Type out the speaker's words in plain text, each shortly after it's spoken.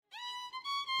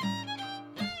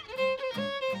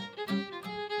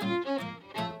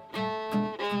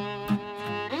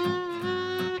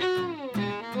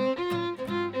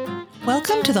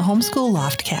Welcome to the Homeschool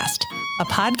Loftcast, a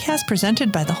podcast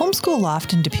presented by the Homeschool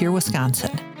Loft in De Pere,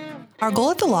 Wisconsin. Our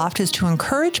goal at the Loft is to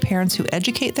encourage parents who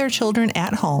educate their children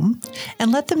at home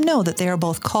and let them know that they are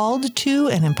both called to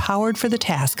and empowered for the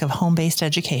task of home-based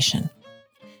education.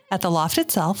 At the Loft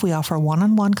itself, we offer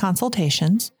one-on-one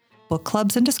consultations, book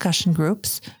clubs and discussion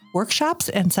groups, workshops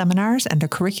and seminars, and a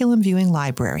curriculum viewing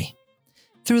library.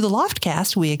 Through the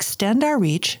Loftcast, we extend our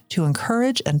reach to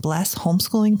encourage and bless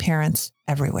homeschooling parents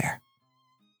everywhere.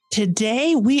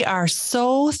 Today, we are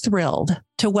so thrilled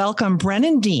to welcome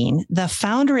Brennan Dean, the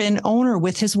founder and owner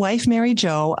with his wife, Mary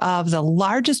Jo, of the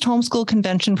largest homeschool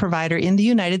convention provider in the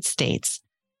United States,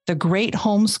 the Great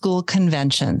Homeschool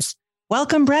Conventions.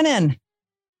 Welcome, Brennan.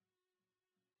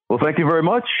 Well, thank you very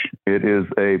much. It is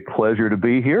a pleasure to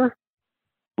be here.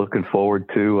 Looking forward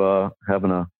to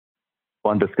having a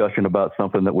fun discussion about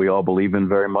something that we all believe in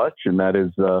very much, and that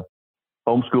is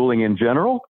homeschooling in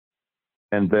general.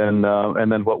 And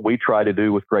then what we try to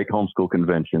do with Great Homeschool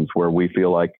Conventions, where we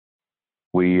feel like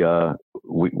we are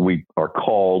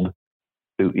called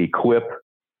to equip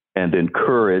and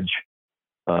encourage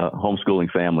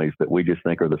homeschooling families that we just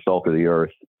think are the salt of the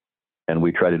earth. And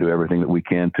we try to do everything that we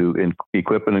can to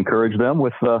equip and encourage them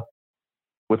with fun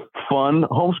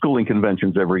homeschooling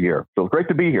conventions every year. So great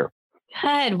to be here.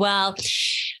 Good. Well,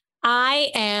 I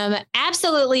am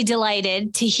absolutely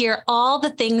delighted to hear all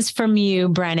the things from you,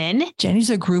 Brennan.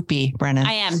 Jenny's a groupie, Brennan.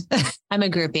 I am. I'm a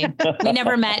groupie. We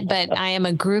never met, but I am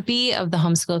a groupie of the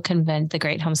the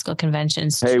Great Homeschool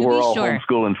Conventions. Hey, we're all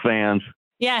homeschooling fans.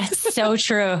 Yes, so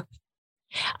true.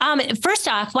 First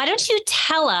off, why don't you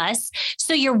tell us,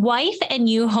 so your wife and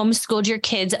you homeschooled your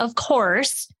kids, of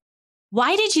course.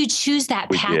 Why did you choose that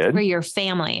path for your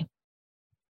family?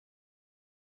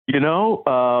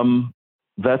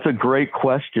 That's a great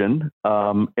question.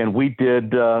 And we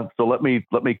did. So let me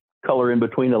color in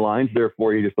between the lines there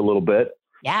for you just a little bit.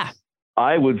 Yeah.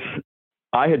 I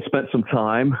had spent some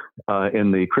time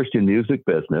in the Christian music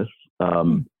business.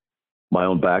 My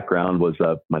own background was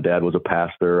my dad was a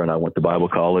pastor, and I went to Bible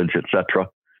college, etc.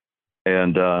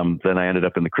 And then I ended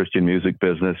up in the Christian music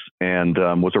business and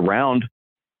was around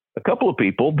a couple of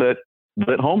people that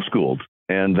homeschooled,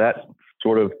 and that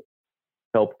sort of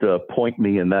helped point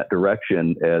me in that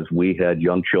direction as we had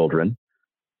young children,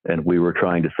 and we were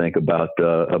trying to think about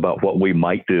what we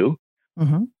might do,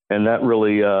 and that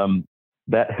really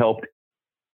that helped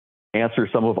answer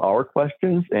some of our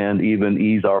questions and even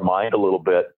ease our mind a little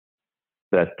bit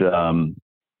that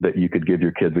you could give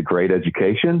your kids a great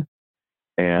education,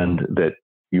 and that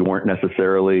you weren't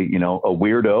necessarily a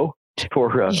weirdo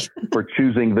for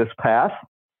choosing this path,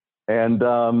 and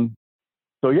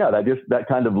so yeah, that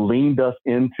kind of leaned us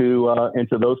into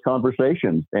those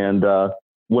conversations. And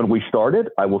when we started,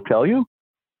 I will tell you,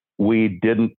 we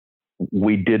did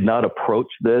not approach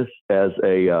this as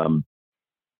a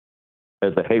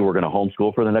hey, we're going to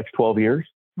homeschool for the next 12 years.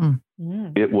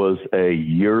 It was a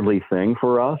yearly thing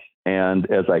for us. And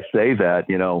as I say that,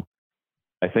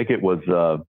 I think it was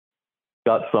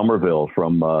Scott Somerville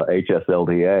from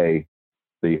HSLDA,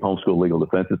 the Homeschool Legal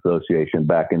Defense Association,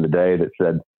 back in the day, that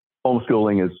said,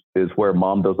 homeschooling is where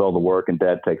mom does all the work and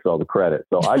dad takes all the credit.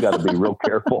 So I got to be real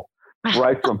careful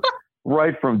right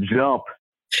from jump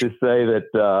to say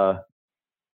that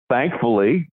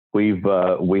thankfully we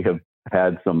have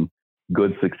had some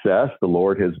good success. The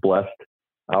Lord has blessed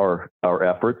our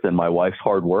efforts and my wife's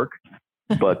hard work.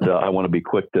 But I want to be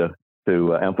quick to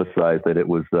emphasize that it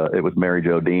was Mary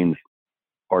Jo Dean's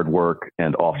hard work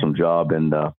and awesome job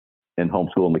in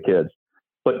homeschooling the kids.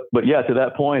 But yeah, to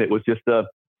that point, it was just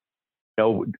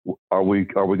are we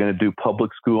going to do public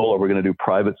school? Are we going to do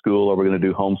private school? Are we going to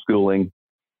do homeschooling?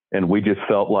 And we just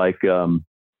felt like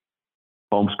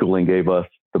homeschooling gave us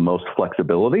the most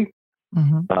flexibility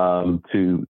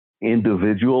to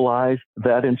individualize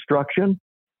that instruction,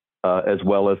 as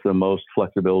well as the most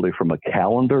flexibility from a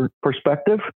calendar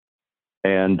perspective.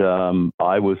 And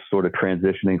I was sort of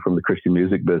transitioning from the Christian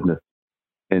music business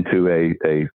into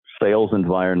a sales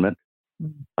environment,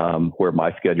 where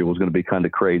my schedule was going to be kind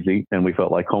of crazy, and we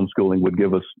felt like homeschooling would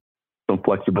give us some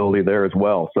flexibility there as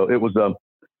well. So it was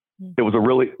a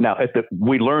really,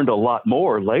 we learned a lot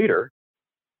more later.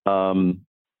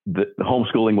 That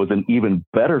homeschooling was an even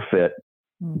better fit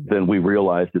than we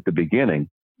realized at the beginning.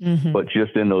 But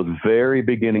just in those very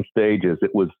beginning stages,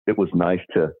 it was nice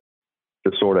to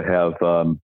sort of have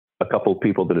a couple of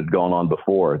people that had gone on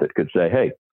before that could say,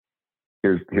 hey,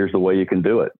 here's the way you can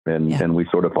do it. And we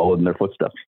sort of followed in their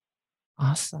footsteps.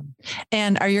 Awesome.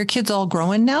 And are your kids all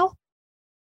growing now?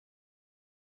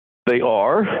 They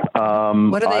are.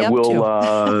 What are they up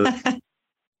to?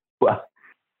 Well,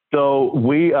 so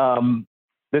we,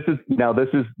 this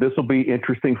will be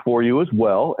interesting for you as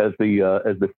well as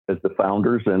the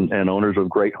founders and owners of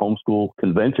great homeschool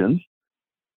conventions.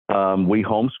 We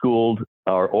homeschooled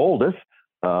our oldest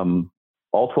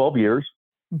all 12 years,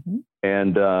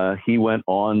 and he went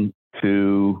on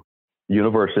to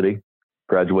university,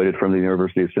 graduated from the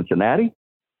University of Cincinnati,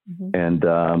 and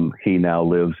he now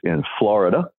lives in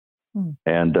Florida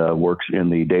and works in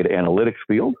the data analytics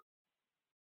field.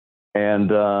 And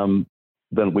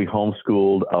then we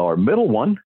homeschooled our middle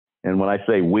one. And when I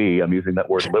say we, I'm using that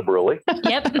word liberally.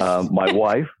 Yep. My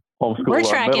wife homeschooled We're our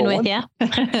tracking middle with one.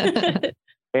 you.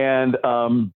 And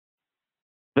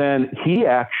then he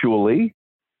actually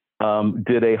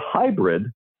did a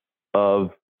hybrid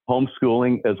of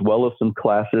homeschooling as well as some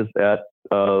classes at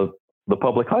the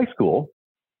public high school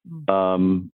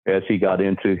as he got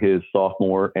into his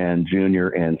sophomore and junior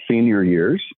and senior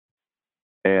years.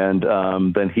 And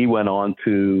then he went on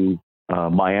to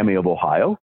Miami of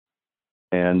Ohio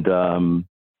and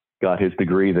got his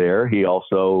degree there. He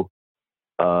also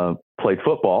played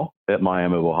football at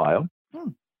Miami of Ohio.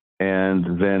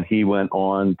 And then he went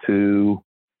on to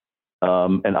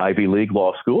an Ivy League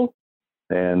law school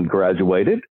and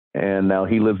graduated. And now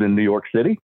he lives in New York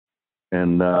City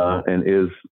and is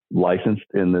licensed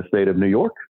in the state of New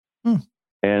York.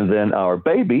 And then our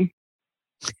baby,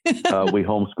 we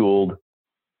homeschooled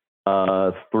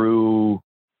through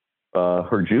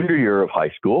her junior year of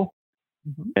high school.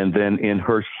 And then in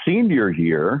her senior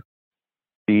year,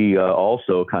 she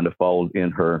also kind of followed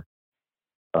in her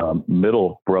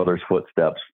middle brother's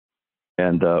footsteps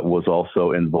and was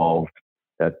also involved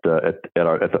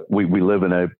we live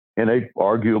in a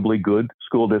arguably good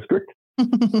school district,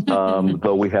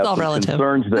 though we have some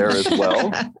concerns there as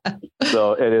well.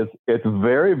 So it's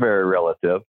very, very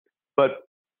relative. But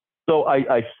so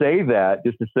I say that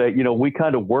just to say, we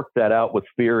kind of worked that out with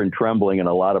fear and trembling and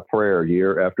a lot of prayer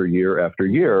year after year after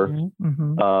year.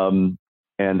 And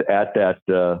at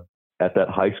that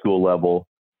high school level,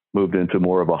 moved into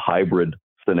more of a hybrid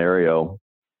scenario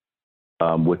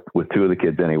with two of the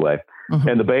kids anyway.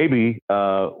 And the baby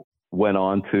went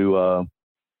on to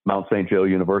Mount St. Joe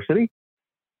University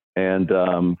and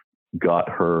got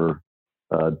her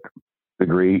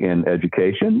degree in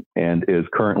education and is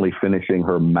currently finishing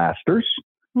her master's.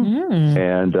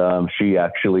 And she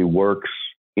actually works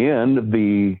in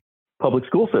the public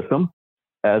school system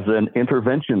as an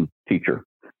intervention teacher.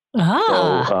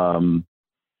 So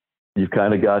you've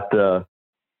kind of got the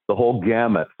whole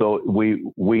gamut. So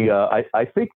I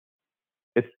think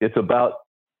it's about,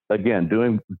 again,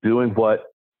 doing what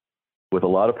with a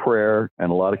lot of prayer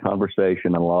and a lot of conversation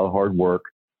and a lot of hard work,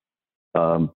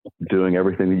 doing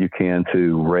everything that you can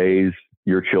to raise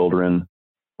your children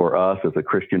for us as a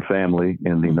Christian family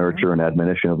in the nurture and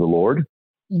admonition of the Lord,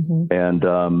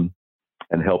 and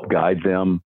help guide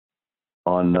them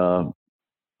on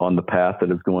the path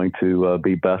that is going to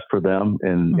be best for them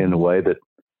in a way that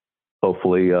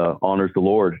hopefully honors the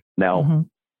Lord. Now,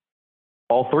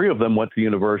 all three of them went to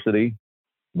university,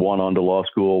 one on to law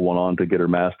school, one on to get her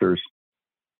master's.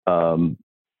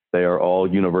 They are all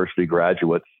university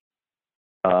graduates.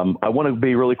 I want to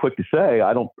be really quick to say,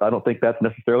 I don't think that's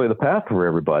necessarily the path for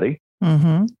everybody.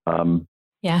 I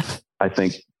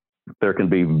think there can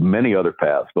be many other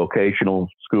paths, vocational,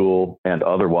 school, and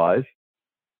otherwise.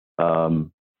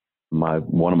 One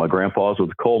of my grandpas was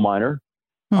a coal miner.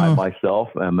 I myself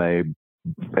am a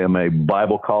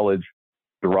Bible college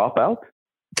dropout,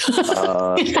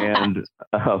 and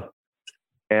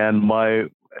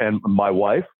my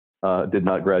wife did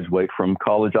not graduate from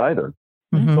college either.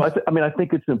 So I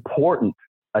think it's important.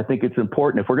 I think it's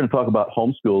important if we're going to talk about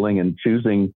homeschooling and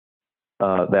choosing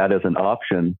that as an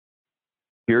option.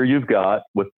 Here you've got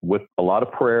with a lot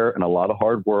of prayer and a lot of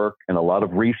hard work and a lot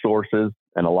of resources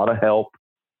and a lot of help.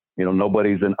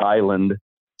 Nobody's an island,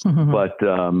 but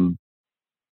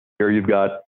here you've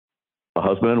got a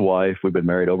husband and wife. We've been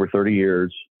married over 30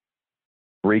 years,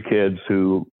 3 kids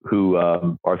who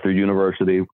are through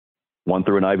university, one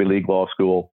through an Ivy League law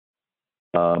school,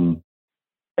 and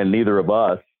neither of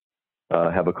us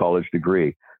have a college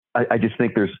degree. I just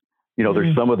think there's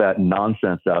some of that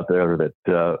nonsense out there that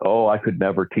I could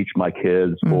never teach my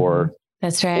kids, or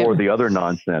that's right, or the other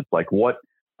nonsense like what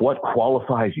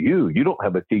qualifies you? You don't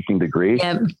have a teaching degree.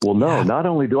 Well, no, not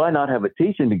only do I not have a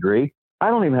teaching degree, I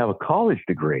don't even have a college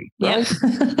degree. Right?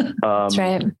 That's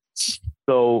right.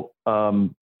 So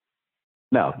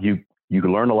now you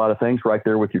can learn a lot of things right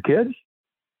there with your kids.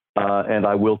 And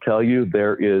I will tell you,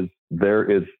 there is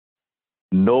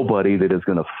nobody that is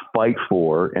going to fight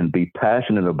for and be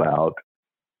passionate about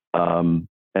and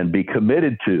be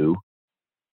committed to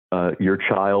your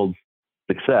child's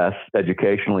success,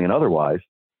 educationally and otherwise,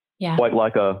 quite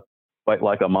like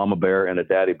a mama bear and a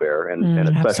daddy bear, and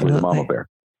especially absolutely. the mama bear.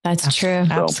 That's true.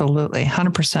 Absolutely.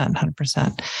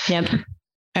 100%. Yep.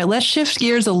 All right, let's shift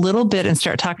gears a little bit and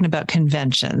start talking about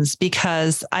conventions,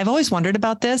 because I've always wondered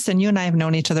about this, and you and I have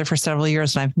known each other for several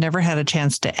years, and I've never had a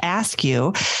chance to ask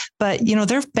you, but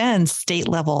there've been state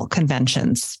level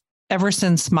conventions ever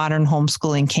since modern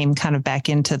homeschooling came kind of back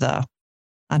onto the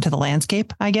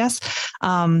landscape, I guess.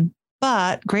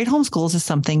 But Great Homeschools is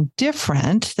something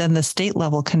different than the state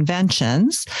level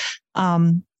conventions.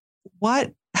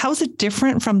 How is it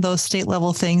different from those state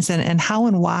level things, and how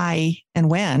and why and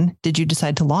when did you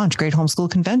decide to launch Great Homeschool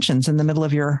Conventions in the middle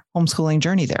of your homeschooling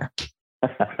journey there?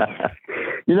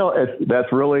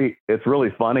 It's really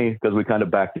funny because we kind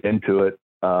of backed into it.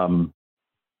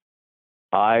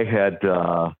 I had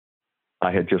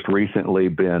just recently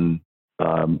been,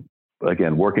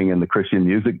 again, working in the Christian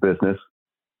music business.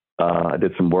 I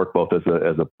did some work both as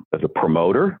a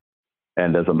promoter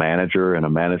and as a manager and a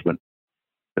management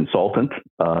consultant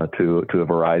to a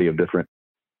variety of different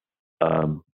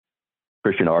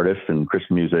Christian artists and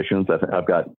Christian musicians. I've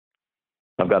got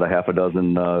a half a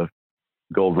dozen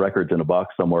gold records in a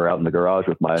box somewhere out in the garage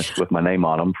with my name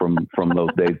on them from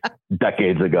those days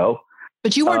decades ago.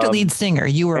 But you weren't a lead singer;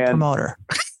 you were a promoter.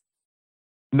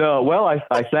 No, well,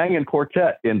 I sang in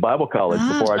quartet in Bible college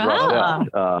before I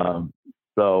dropped out.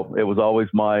 So it was always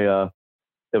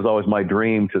my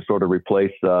dream to sort of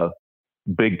replace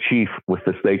Big Chief with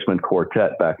the Statesman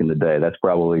Quartet back in the day. That's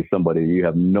probably somebody you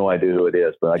have no idea who it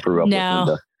is, but I grew up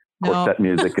listening to quartet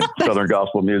music and Southern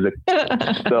gospel music.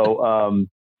 So,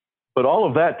 but all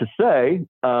of that to say,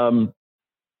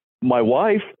 my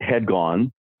wife had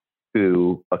gone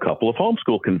to a couple of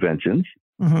homeschool conventions,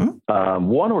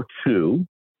 one or two,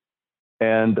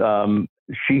 and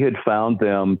she had found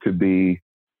them to be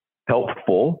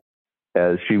helpful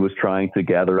as she was trying to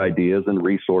gather ideas and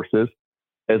resources,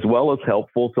 as well as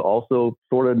helpful to also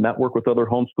sort of network with other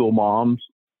homeschool moms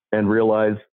and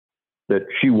realize that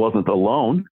she wasn't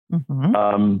alone.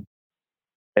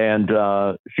 And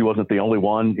she wasn't the only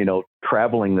one,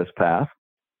 traveling this path.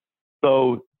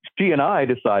 So she and I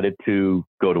decided to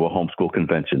go to a homeschool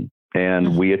convention,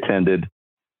 and we attended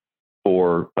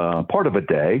for part of a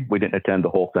day. We didn't attend the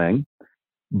whole thing,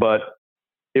 but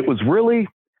it was really,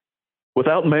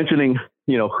 without mentioning,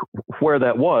 where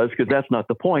that was, because that's not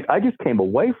the point. I just came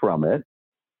away from it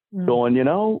going,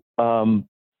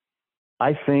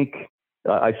 I think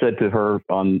I said to her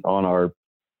on our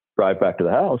drive back to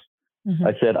the house,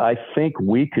 I said, I think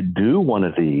we could do one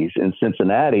of these in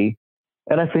Cincinnati,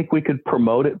 and I think we could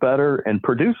promote it better and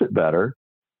produce it better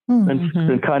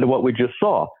than kind of what we just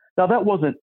saw. Now that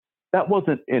wasn't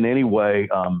in any way.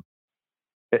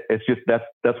 It's just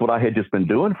that's what I had just been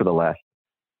doing for the last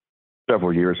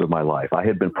several years of my life. I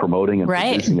had been promoting and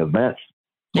producing events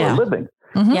for a living.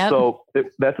 So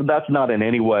that's not in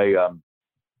any way a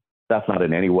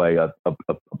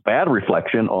bad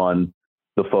reflection on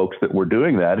the folks that were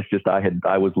doing that. It's just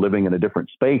I was living in a different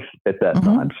space at that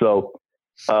time. So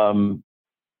I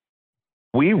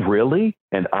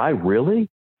really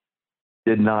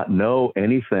did not know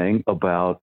anything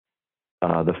about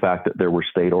the fact that there were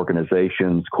state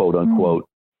organizations, quote unquote,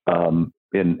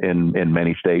 in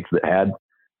many states that had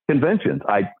conventions.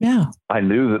 I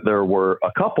knew that there were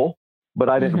a couple, but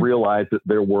I didn't realize that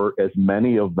there were as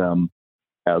many of them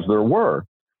as there were.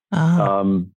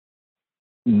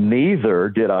 Neither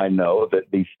did I know that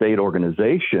these state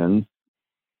organizations,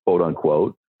 quote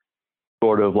unquote,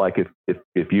 sort of like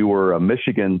if you were a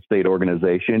Michigan state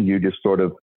organization, you just sort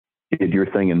of did your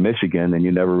thing in Michigan and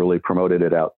you never really promoted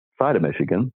it outside of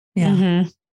Michigan.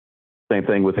 Same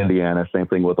thing with Indiana, same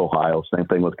thing with Ohio, same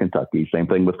thing with Kentucky, same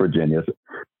thing with Virginia.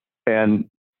 And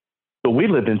so we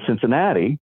lived in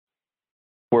Cincinnati,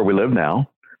 where we live now.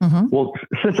 Well,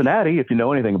 Cincinnati, if you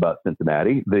know anything about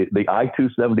Cincinnati, the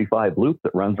I-275 loop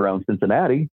that runs around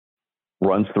Cincinnati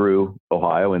runs through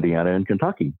Ohio, Indiana, and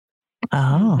Kentucky.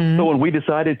 So when we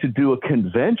decided to do a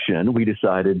convention, we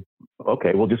decided,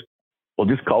 okay, we'll just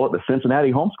call it the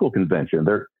Cincinnati Homeschool Convention.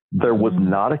 There was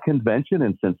not a convention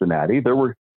in Cincinnati. There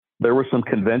were some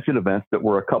convention events that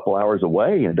were a couple hours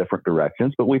away in different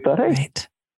directions, but we thought, hey,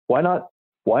 why not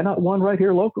one right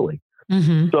here locally?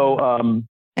 So,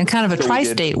 and kind of a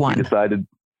tri-state one. We decided,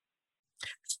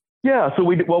 so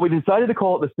we decided to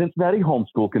call it the Cincinnati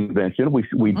Homeschool Convention. We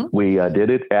did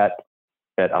it at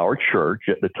our church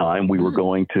at the time. We were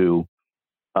going to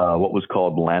what was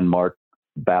called Landmark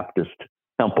Baptist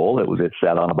Temple. It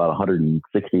sat on about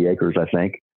 160 acres, I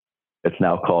think. It's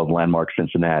now called Landmark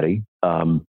Cincinnati.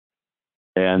 And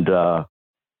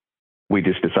we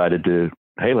just decided to,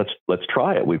 hey, let's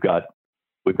try it. We've got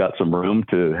we've got some room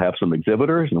to have some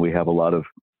exhibitors, and we have a lot of,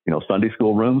 Sunday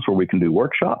school rooms where we can do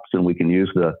workshops, and we can use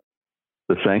the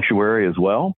sanctuary as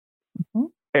well. Mm-hmm.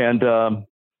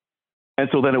 And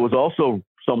so then it was also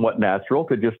somewhat natural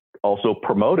to just also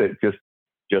promote it, just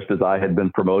as I had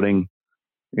been promoting,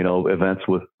 events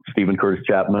with Stephen Curtis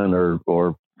Chapman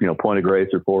or Point of Grace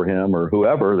or For Him or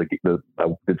whoever. I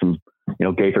did some,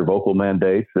 Gaither vocal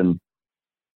mandates, and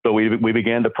so we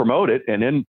began to promote it.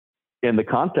 And in the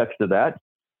context of that,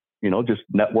 just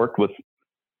networked with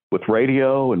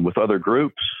radio and with other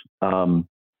groups.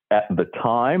 At the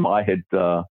time, I had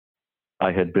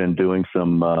been doing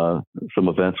some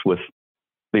events with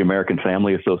the American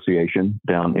Family Association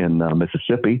down in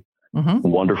Mississippi. Mm-hmm.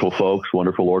 Wonderful folks,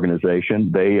 wonderful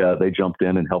organization. They jumped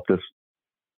in and helped us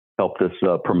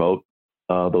promote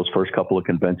those first couple of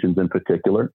conventions in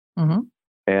particular. Mm-hmm.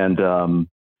 And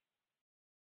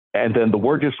then the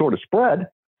word just sort of spread.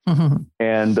 Mm-hmm.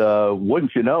 And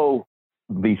wouldn't you know,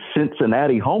 the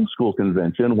Cincinnati Homeschool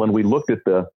Convention, when we looked at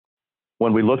the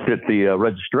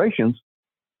registrations,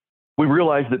 we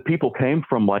realized that people came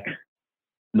from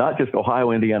not just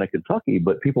Ohio, Indiana, Kentucky,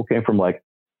 but people came from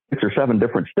 6 or 7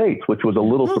 different states, which was a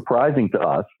little surprising to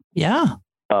us. Yeah.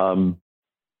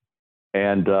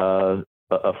 And a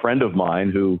friend of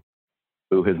mine who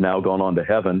has now gone on to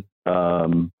heaven,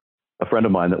 a friend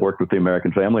of mine that worked with the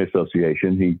American Family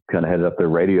Association, he kind of headed up their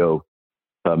radio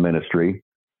ministry,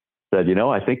 said,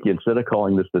 I think instead of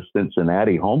calling this the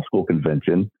Cincinnati Homeschool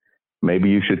Convention, maybe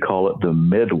you should call it the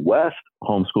Midwest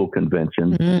Homeschool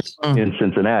Convention in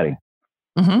Cincinnati.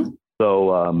 Mm-hmm.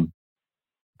 So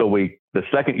the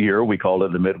second year we called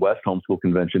it the Midwest Homeschool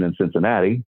Convention in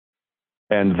Cincinnati.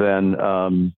 And then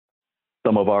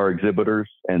some of our exhibitors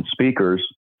and speakers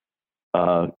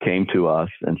came to us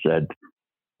and said,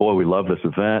 boy, we love this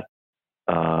event.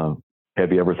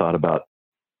 Have you ever thought about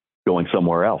going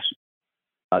somewhere else?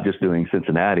 Not just doing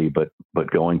Cincinnati, but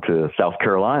going to South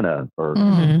Carolina or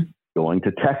going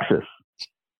to Texas.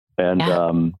 And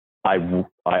I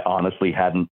honestly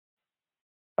hadn't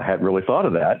really thought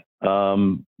of that.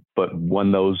 But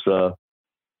when those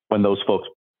folks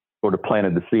sort of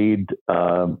planted the seed,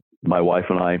 my wife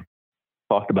and I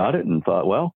talked about it and thought,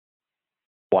 well,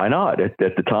 why not? At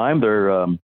the time,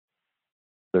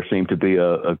 there seemed to be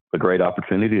a great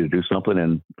opportunity to do something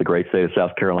in the great state of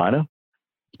South Carolina.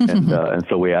 And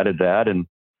so we added that. And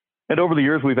over the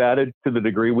years, we've added to the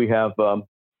degree we have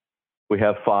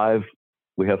 5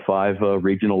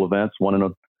 regional events, one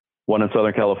in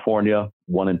Southern California,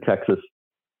 one in Texas,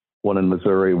 one in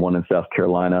Missouri, one in South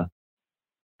Carolina,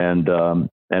 and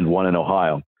one in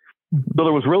Ohio. So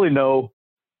there was really no,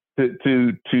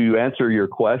 to answer your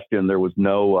question, there was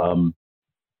no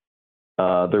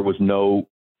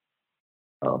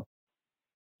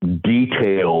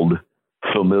detailed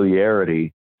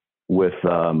familiarity with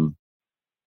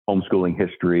homeschooling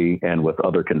history and with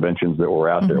other conventions that were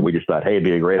out there. We just thought, hey, it'd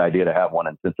be a great idea to have one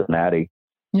in Cincinnati.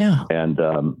 Yeah. And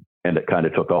it kind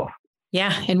of took off.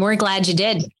 Yeah. And we're glad you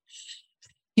did.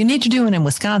 You need to do it in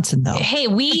Wisconsin, though. Hey,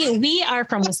 we are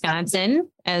from Wisconsin,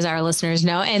 as our listeners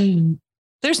know, and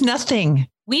there's nothing.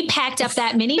 We packed up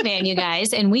that minivan, you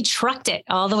guys, and we trucked it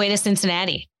all the way to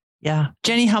Cincinnati. Yeah.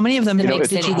 Jenny, how many of them did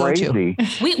you go to?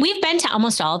 We've been to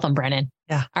almost all of them, Brennan.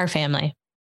 Yeah. Our family.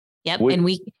 Yep.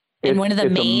 And one of the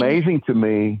main. It's amazing to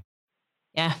me.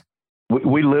 Yeah.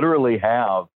 We literally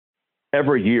have,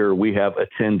 every year we have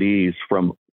attendees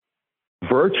from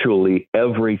virtually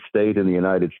every state in the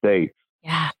United States.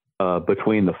 Yeah.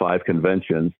 Between the 5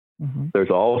 conventions. Mm-hmm.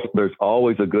 There's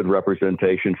always a good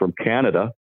representation from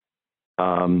Canada.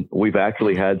 We've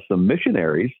actually had some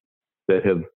missionaries that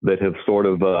have sort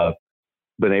of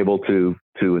been able to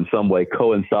in some way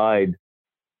coincide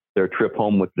their trip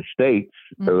home with the States,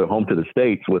 or home to the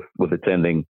States with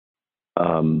attending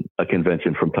a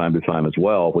convention from time to time as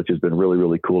well, which has been really,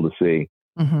 really cool to see.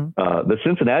 Mm-hmm. The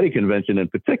Cincinnati convention in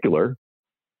particular,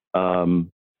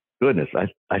 goodness,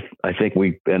 I think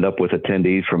we end up with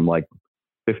attendees from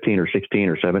 15 or 16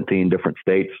 or 17 different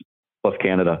states plus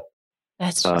Canada.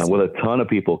 That's with a ton of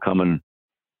people coming.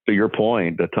 To your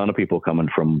point, a ton of people coming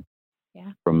from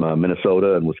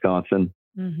Minnesota and Wisconsin.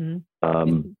 Mm-hmm.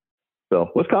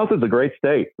 So Wisconsin's a great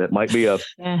state. That might be I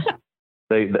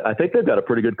think they've got a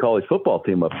pretty good college football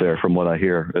team up there, from what I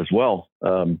hear as well.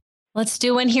 Let's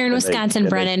do one here in Wisconsin,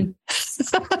 Brennan.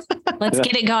 Let's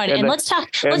get it going, and let's talk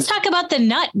about the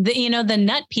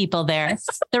nut people there,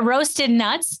 the roasted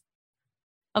nuts.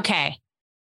 Okay.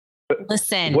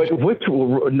 Listen. Which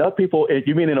nut people?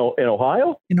 You mean in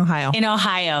Ohio? In Ohio. In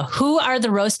Ohio. Who are the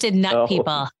roasted nut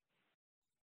people?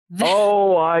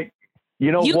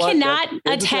 You cannot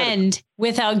attend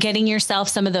without getting yourself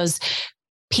some of those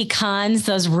pecans,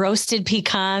 those roasted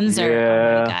pecans are,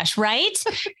 oh my gosh, right?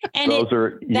 And those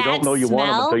you don't know you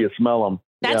want them until you smell them.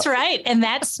 That's right. And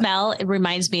that smell, it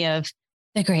reminds me of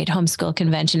the great homeschool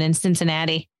convention in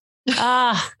Cincinnati.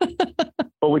 Well,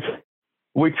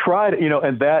 we tried,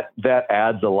 and that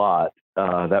adds a lot.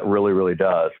 That really, really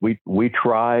does. We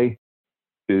try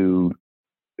to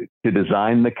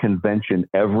design the convention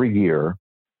every year.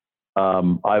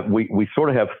 We sort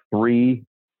of have three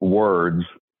words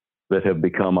that have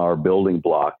become our building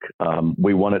block.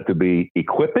 We want it to be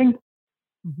equipping,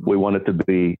 we want it to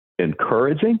be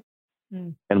encouraging,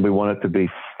 and we want it to be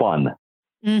fun.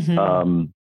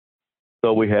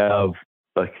 So we have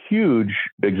a huge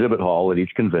exhibit hall at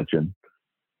each convention.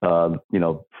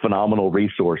 Phenomenal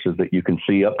resources that you can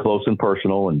see up close and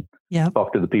personal and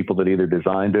talk to the people that either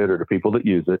designed it or the people that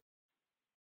use it.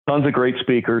 Tons of great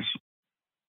speakers,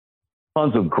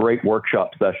 tons of great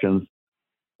workshop sessions.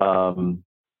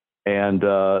 And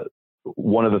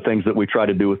one of the things that we try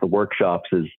to do with the workshops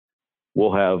is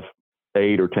we'll have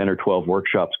 8 or 10 or 12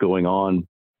 workshops going on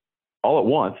all at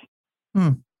once,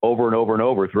 over and over and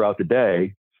over throughout the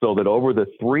day, so that over the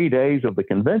 3 days of the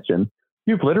convention,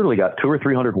 you've literally got 200 or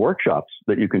 300 workshops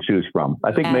that you can choose from.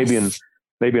 I think maybe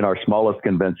in our smallest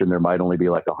convention, there might only be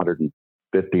like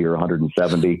 150 or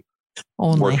 170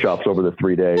 workshops over the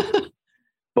 3 days.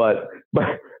 But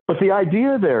the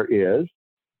idea there is,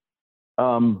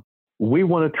 we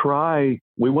want to try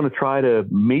to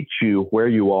meet you where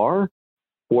you are,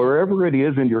 wherever it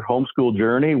is in your homeschool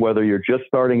journey, whether you're just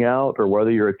starting out or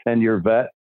whether you're a 10-year vet,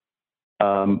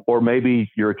 or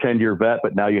maybe you're a 10-year vet,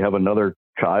 but now you have another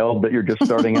child that you're just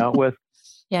starting out with.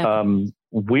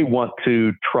 We want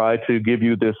to try to give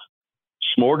you this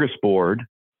smorgasbord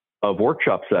of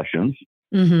workshop sessions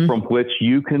from which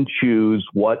you can choose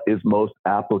what is most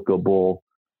applicable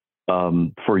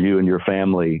for you and your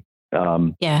family.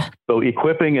 So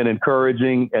equipping and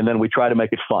encouraging, and then we try to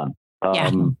make it fun.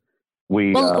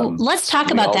 Let's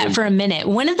talk about that for a minute.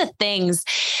 One of the things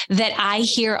that I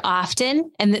hear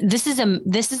often, and this is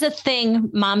a thing,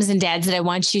 moms and dads, that I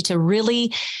want you to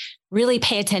really, really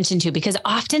pay attention to, because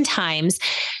oftentimes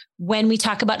when we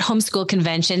talk about homeschool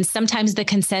conventions, sometimes the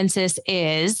consensus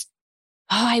is,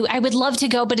 I would love to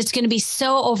go, but it's going to be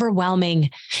so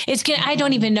overwhelming. I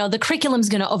don't even know, the curriculum's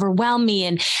going to overwhelm me.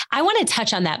 And I want to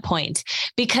touch on that point,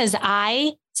 because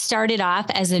I started off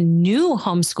as a new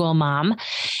homeschool mom.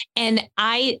 And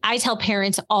I tell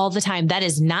parents all the time, that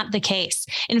is not the case.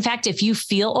 In fact, if you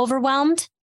feel overwhelmed,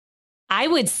 I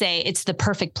would say it's the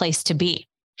perfect place to be,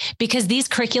 because these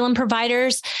curriculum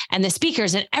providers and the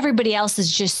speakers and everybody else is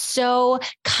just so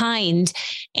kind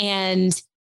and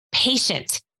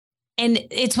patient. And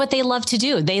it's what they love to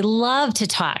do. They love to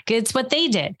talk. It's what they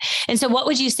did. And so what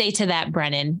would you say to that,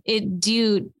 Brennan?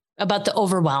 About the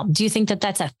overwhelm? Do you think that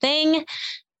that's a thing?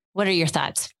 What are your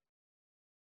thoughts?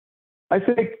 I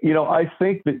think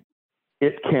that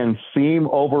it can seem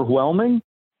overwhelming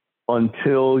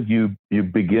until you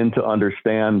begin to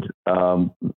understand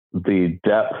the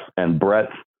depth and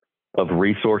breadth of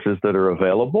resources that are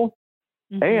available,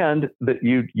 and that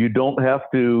you don't have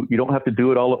to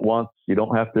do it all at once. You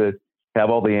don't have to have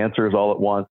all the answers all at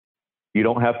once. You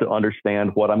don't have to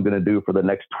understand what I'm going to do for the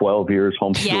next 12 years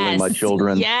homeschooling my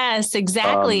children. Yes,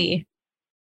 exactly.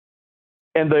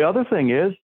 And the other thing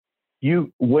is,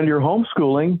 when you're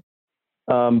homeschooling,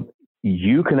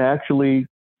 you can actually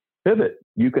pivot.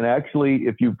 You can actually,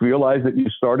 if you realize that you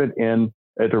started in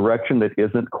a direction that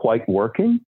isn't quite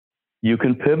working, you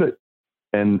can pivot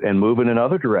and move in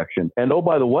another direction. And oh,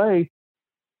 by the way,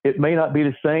 it may not be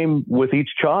the same with each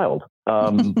child.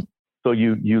 So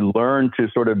you learn to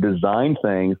sort of design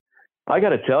things. I got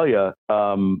to tell you,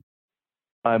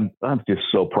 I'm just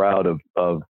so proud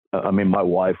of. My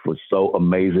wife was so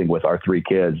amazing with our 3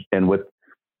 kids, and with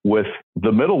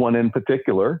the middle one in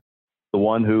particular, the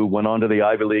one who went on to the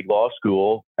Ivy League law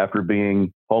school after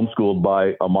being homeschooled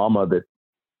by a mama that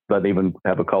doesn't even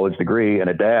have a college degree and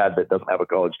a dad that doesn't have a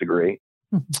college degree.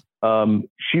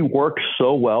 She worked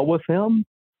so well with him,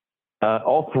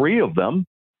 all 3 of them,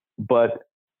 but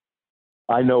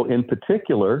I know in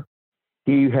particular,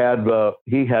 he had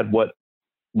what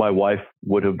my wife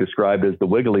would have described as the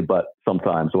wiggly butt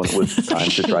sometimes when it was time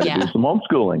to try to do some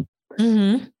homeschooling.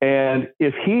 And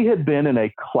if he had been in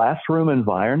a classroom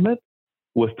environment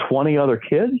with 20 other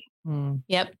kids,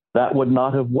 that would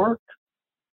not have worked.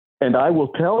 And I will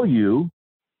tell you,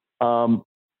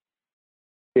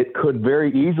 it could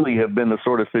very easily have been the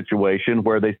sort of situation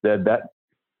where they said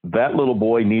that little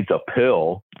boy needs a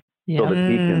pill so that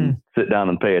he can sit down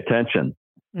and pay attention.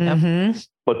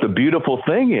 But the beautiful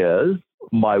thing is,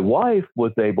 my wife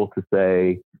was able to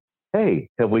say, hey,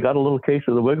 have we got a little case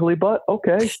of the wiggly butt?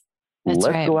 Okay. Let's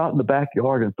go out in the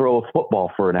backyard and throw a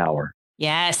football for an hour.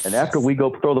 Yes. And after we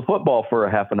go throw the football for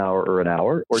a half an hour or an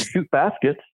hour or shoot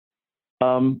baskets,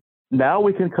 now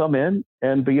we can come in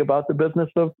and be about the business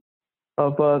of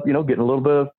getting a little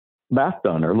bit of math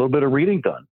done or a little bit of reading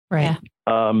done. Right.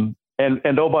 And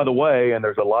oh, by the way, and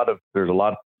there's a lot of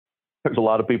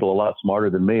people a lot smarter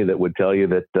than me that would tell you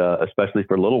that, especially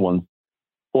for little ones,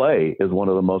 play is one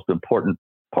of the most important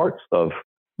parts of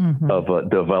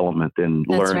development and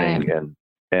learning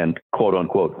and quote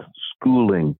unquote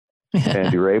schooling.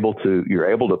 And you're able to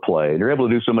play and you're able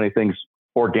to do so many things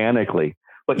organically.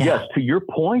 But yes, to your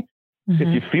point, if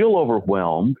you feel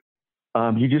overwhelmed,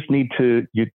 you just need to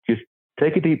just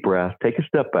take a deep breath, take a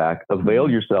step back, avail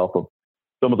yourself of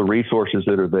some of the resources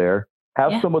that are there,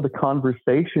 have some of the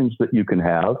conversations that you can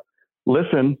have,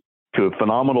 listen to a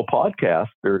phenomenal podcast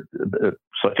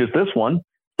such as this one,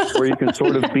 where you can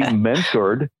sort of be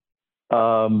mentored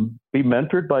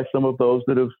by some of those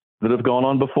that have gone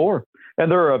on before. And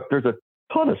there's a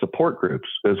ton of support groups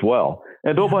as well.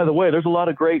 And oh, by the way, there's a lot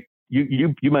of great.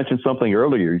 You mentioned something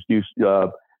earlier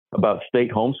about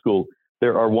state homeschool.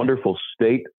 There are wonderful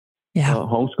state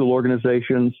homeschool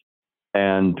organizations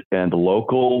and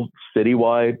local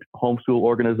citywide homeschool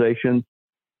organizations.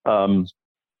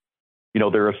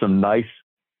 There are some nice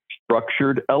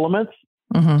structured elements,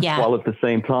 while at the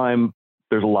same time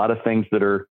there's a lot of things that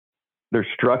they're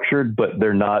structured, but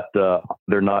they're not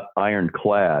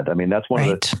ironclad. I mean, that's one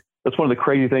of the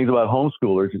crazy things about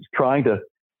homeschoolers. It's trying to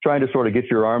sort of get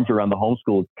your arms around the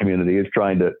homeschool community is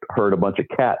trying to herd a bunch of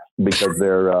cats because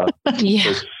they're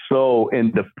so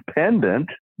independent.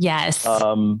 Yes.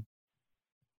 And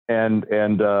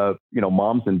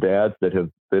moms and dads that have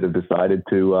decided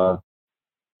to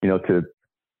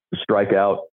strike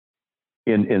out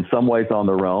in some ways on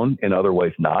their own, in other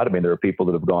ways not. I mean, there are people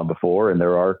that have gone before, and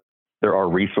there are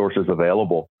resources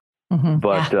available.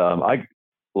 But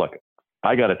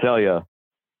I got to tell you,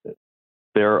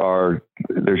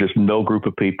 there's just no group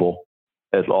of people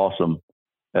as awesome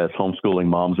as homeschooling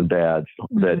moms and dads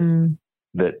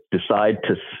that decide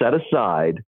to set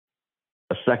aside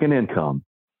a second income,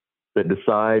 that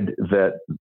decide that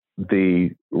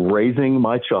the raising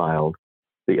my child,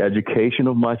 the education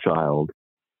of my child,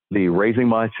 the raising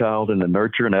my child in the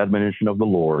nurture and admonition of the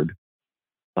Lord,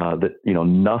 that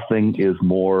nothing is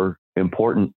more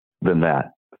important than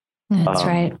that. That's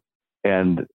right.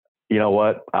 And you know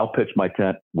what? I'll pitch my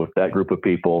tent with that group of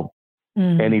people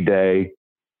any day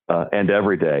and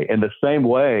every day. In the same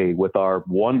way with our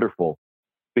wonderful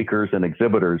speakers and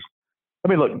exhibitors. I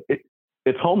mean, look,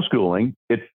 it's homeschooling.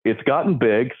 It's gotten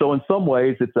big. So in some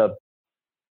ways,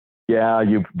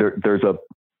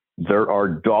 there are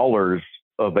dollars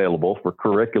available for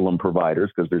curriculum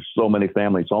providers because there's so many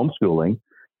families homeschooling.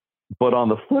 But on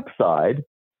the flip side,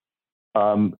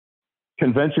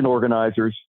 convention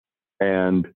organizers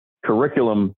and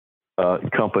curriculum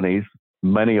companies,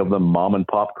 many of them mom and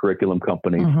pop curriculum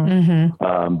companies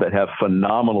that have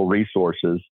phenomenal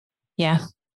resources. Yeah.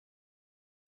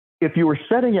 If you were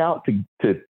setting out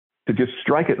to just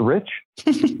strike it rich,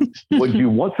 would you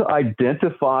want to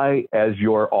identify as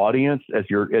your audience, as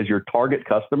your target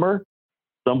customer,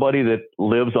 somebody that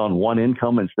lives on one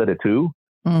income instead of two?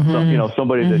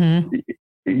 Somebody that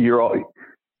you're all.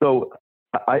 So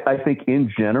I think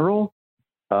in general,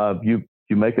 you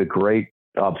make a great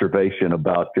observation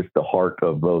about just the heart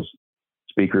of those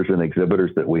speakers and exhibitors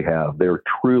that we have. They're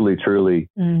truly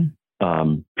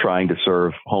trying to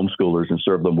serve homeschoolers and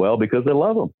serve them well because they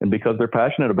love them and because they're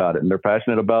passionate about it, and they're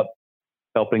passionate about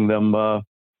helping them,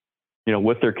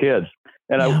 with their kids.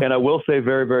 And I will say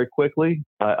very, very quickly,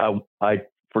 I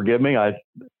forgive me.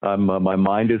 My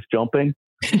mind is jumping.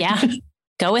 Yeah,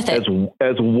 go with it.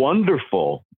 As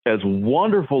wonderful as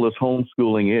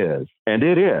homeschooling is, and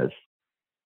it is,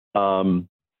 homeschooling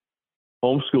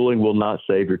will not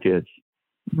save your kids.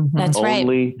 That's right.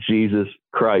 Only Jesus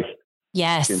Christ.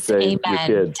 Yes. Can save Amen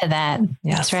your kids. to that.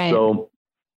 Yes. That's right. So,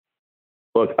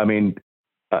 look, I mean,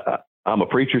 I'm a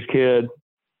preacher's kid.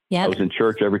 Yep. I was in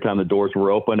church every time the doors were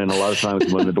open, and a lot of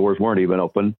times when the doors weren't even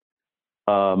open.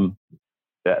 That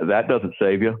doesn't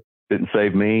save you. Didn't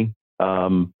save me.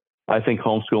 I think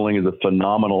homeschooling is a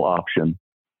phenomenal option.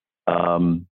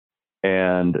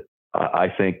 And I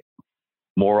think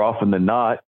more often than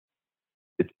not,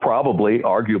 it's probably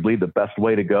arguably the best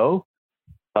way to go.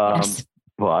 Yes.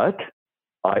 But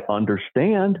I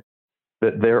understand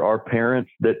that there are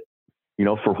parents that,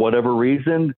 for whatever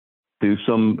reason,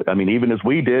 even as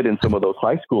we did in some of those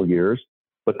high school years,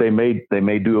 but they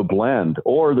may do a blend,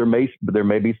 or there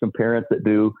may be some parents that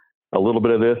do a little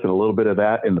bit of this and a little bit of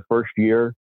that in the first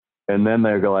year. And then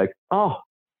they go like, oh,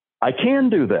 I can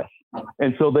do this.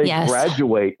 And so they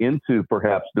graduate into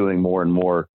perhaps doing more and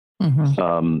more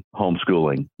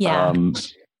homeschooling. Yeah.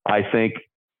 I think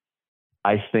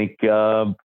as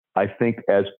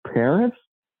parents,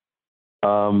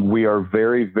 we are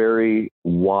very, very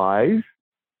wise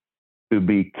to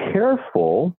be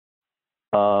careful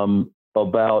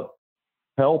about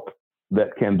help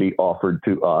that can be offered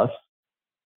to us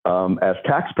as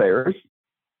taxpayers,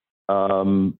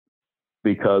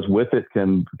 because with it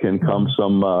can come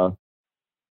some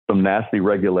nasty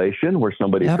regulation where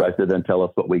somebody tries to then tell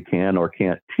us what we can or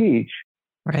can't teach.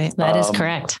 Right, that is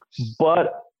correct.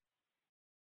 But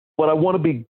I want to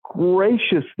be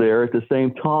gracious there at the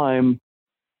same time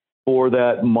for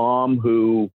that mom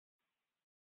who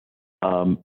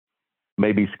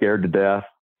may be scared to death,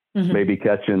 may be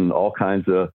catching all kinds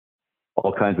of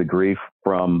grief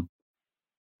from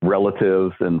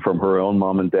relatives and from her own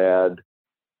mom and dad,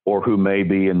 or who may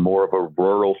be in more of a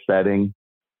rural setting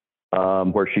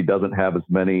where she doesn't have as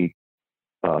many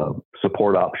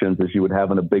support options as you would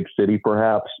have in a big city,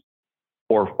 perhaps,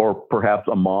 or perhaps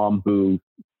a mom who,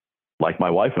 like my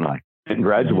wife and I, didn't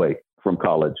graduate from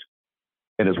college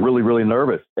and is really, really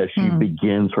nervous as she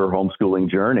begins her homeschooling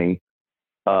journey.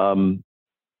 So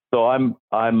I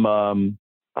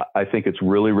think it's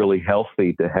really, really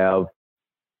healthy to have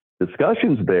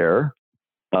discussions there,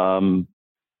 so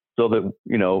that,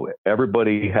 you know,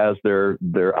 everybody has their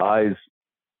eyes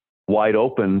wide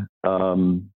open,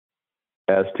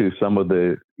 as to some of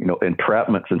the, you know,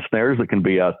 entrapments and snares that can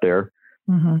be out there.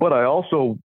 But I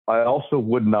also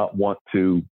would not want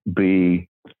to be,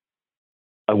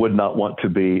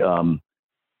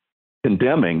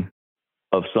 condemning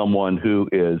of someone who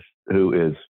is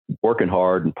working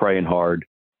hard and praying hard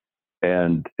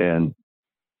and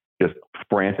just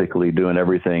frantically doing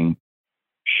everything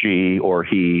she or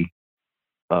he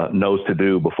knows to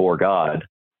do before God,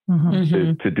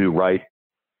 to do right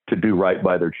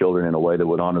by their children in a way that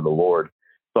would honor the Lord.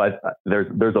 So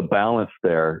there's a balance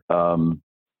there of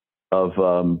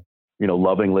you know,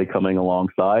 lovingly coming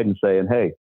alongside and saying,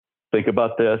 hey, think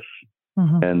about this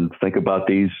and think about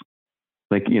these.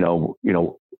 Think, you know,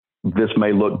 this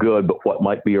may look good, but what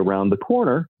might be around the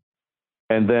corner?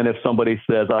 And then if somebody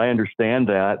says, I understand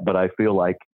that, but I feel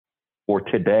like for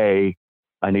today,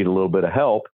 I need a little bit of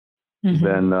help, then we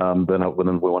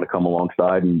want to come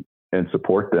alongside and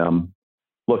support them.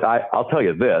 Look, I'll tell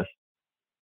you this.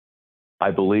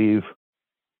 I believe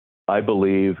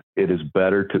it is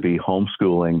better to be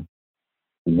homeschooling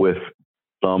with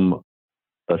some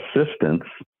assistance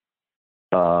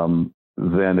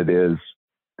than it is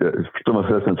some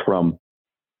assistance from,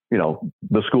 you know,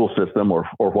 the school system or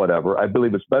whatever. I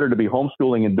believe it's better to be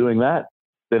homeschooling and doing that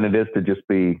than it is to just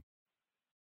be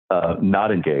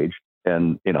not engaged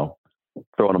and, you know,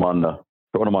 throwing them on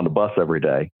the bus every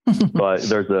day. But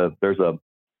there's a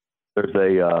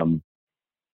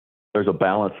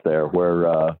balance there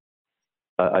where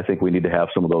I think we need to have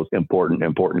some of those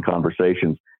important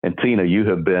conversations. And Tina, you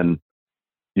have been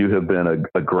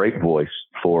a great voice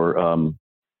for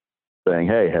saying,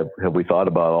 hey, have we thought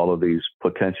about all of these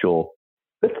potential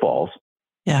pitfalls?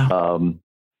 Yeah.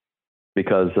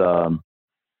 Because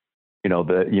you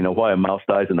know why a mouse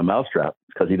dies in a mousetrap?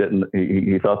 Because he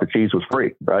thought the cheese was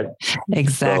free, right?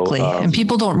 Exactly. So, and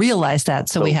people don't realize that.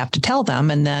 So we have to tell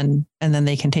them, and then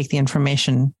they can take the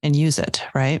information and use it,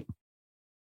 right?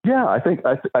 Yeah, I think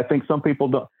some people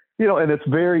don't, you know, and it's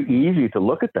very easy to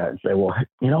look at that and say, well,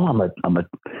 you know,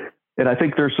 and I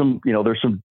think there's some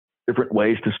different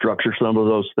ways to structure some of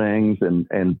those things.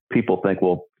 And people think,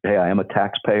 well, hey, I am a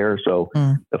taxpayer, so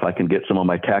if I can get some of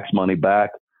my tax money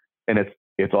back, and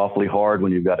it's awfully hard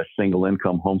when you've got a single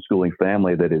income homeschooling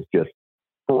family that is just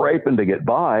scraping to get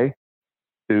by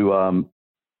to,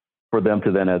 for them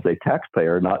to then as a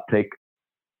taxpayer, not take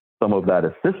some of that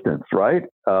assistance. Right.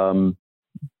 So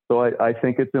I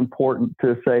think it's important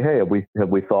to say, hey, have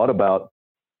we thought about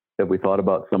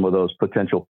some of those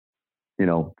potential, you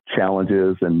know,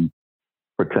 challenges and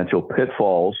potential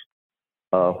pitfalls,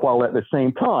 while at the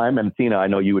same time, and Tina, I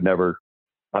know you would never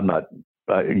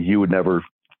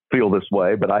feel this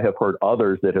way, but I have heard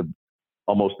others that have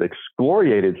almost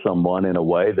excoriated someone in a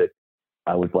way that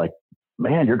I was like,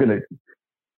 man, you're going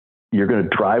to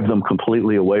drive them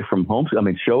completely away from home. I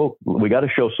mean, we got to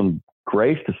show some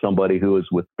grace to somebody who is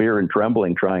with fear and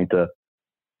trembling, trying to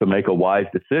make a wise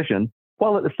decision,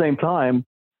 while at the same time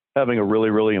having a really,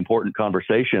 really important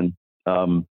conversation.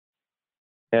 And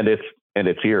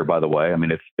it's here, by the way. I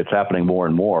mean, it's happening more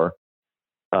and more.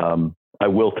 I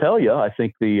will tell you, I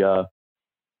think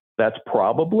that's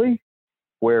probably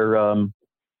where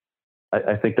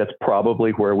I think that's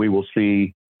probably where we will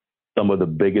see some of the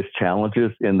biggest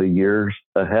challenges in the years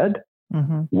ahead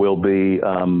will be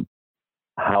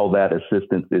how that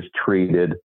assistant is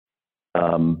treated.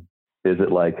 Is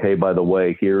it like, hey, by the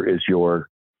way, here's your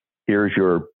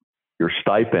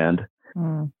stipend.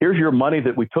 Here's your money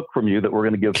that we took from you that we're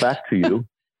going to give back to you.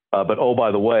 But oh,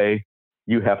 by the way,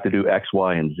 you have to do X,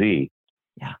 Y, and Z.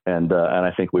 Yeah. And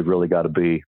I think we've really got to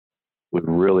be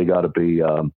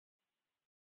on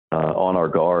our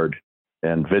guard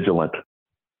and vigilant.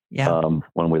 Yeah.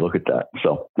 When we look at that.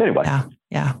 So anyway.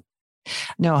 Yeah.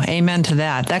 No, amen to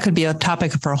that. That could be a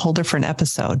topic for a whole different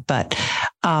episode, but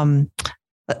I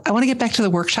want to get back to the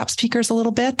workshop speakers a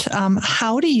little bit.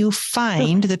 How do you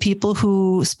find the people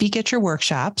who speak at your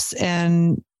workshops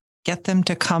and get them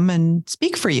to come and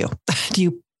speak for you?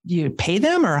 Do you pay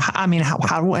them, or how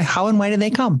and why do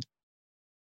they come?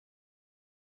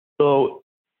 So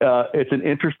it's an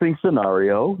interesting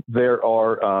scenario. There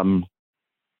are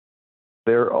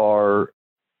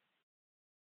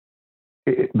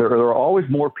always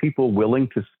more people willing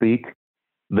to speak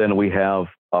than we have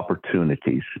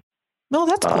opportunities. Oh,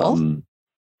 that's cool.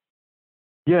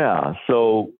 Yeah.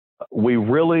 So we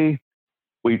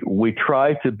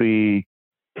try to be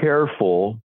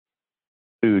careful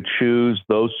to choose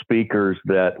those speakers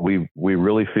that we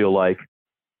really feel like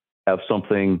have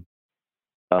something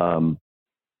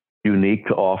unique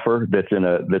to offer that's in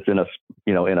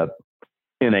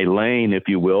a lane, if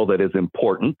you will, that is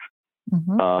important.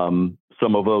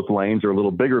 Some of those lanes are a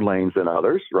little bigger lanes than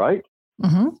others, right?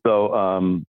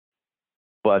 So,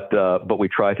 but we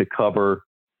try to cover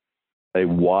a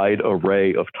wide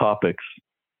array of topics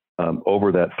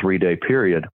over that 3-day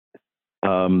period.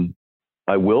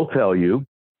 I will tell you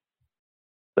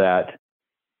that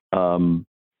in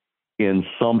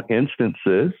some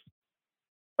instances,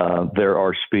 there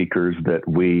are speakers that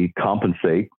we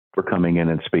compensate for coming in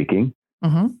and speaking.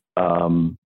 And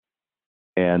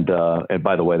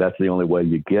by the way, that's the only way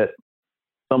you get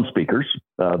some speakers.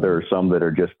 There are some that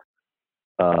are just,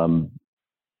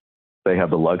 they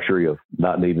have the luxury of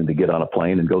not needing to get on a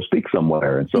plane and go speak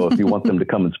somewhere. And so if you want them to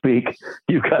come and speak,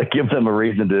 you've got to give them a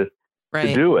reason to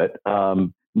do it.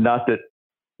 Not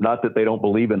that they don't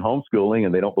believe in homeschooling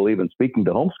and they don't believe in speaking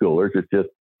to homeschoolers. It's just,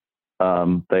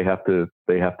 they have to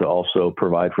also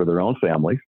provide for their own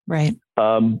families. Right.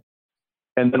 And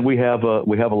then we have a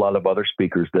lot of other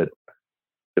speakers that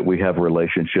we have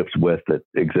relationships with that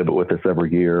exhibit with us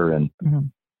every year. And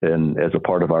as a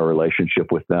part of our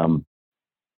relationship with them,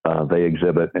 they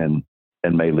exhibit and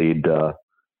may lead, a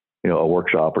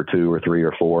workshop or 2 or 3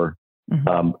 or 4.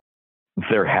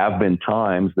 There have been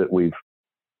times that we've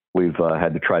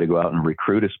had to try to go out and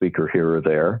recruit a speaker here or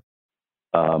there.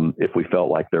 If we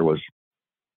felt like there was,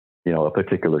 a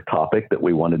particular topic that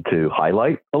we wanted to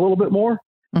highlight a little bit more.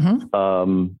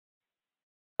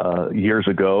 Years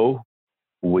ago,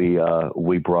 we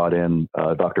brought in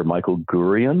Dr. Michael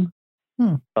Gurian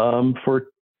for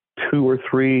 2 or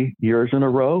 3 years in a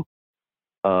row.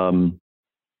 Michael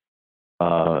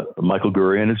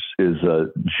Gurian is a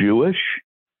Jewish,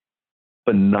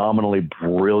 phenomenally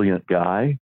brilliant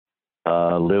guy.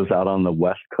 Lives out on the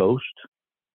West Coast. I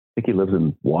think he lives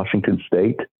in Washington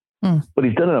State. But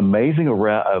he's done an amazing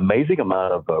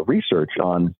amount of research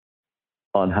on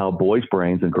how boys'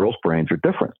 brains and girls' brains are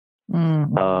different.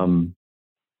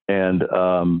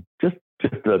 Just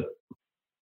a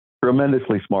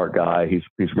tremendously smart guy. He's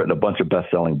written a bunch of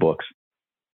best-selling books,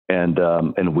 and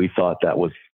we thought that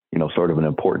was sort of an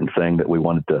important thing that we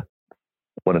wanted to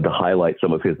highlight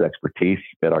some of his expertise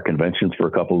at our conventions for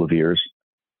a couple of years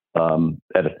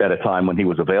at a time when he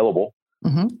was available.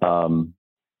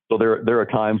 So there are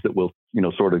times that we'll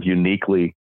sort of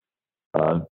uniquely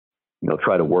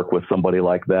try to work with somebody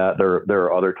like that. There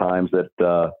are other times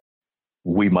that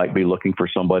we might be looking for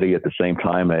somebody at the same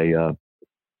time a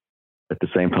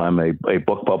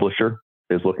book publisher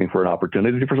is looking for an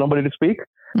opportunity for somebody to speak.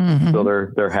 So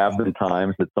there have been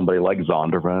times that somebody like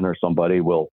Zondervan or somebody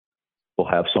will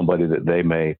have somebody that they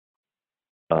may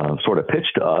sort of pitch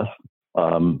to us.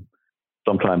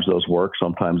 Sometimes those work,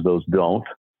 sometimes those don't.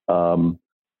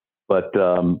 But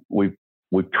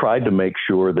we've tried to make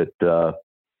sure that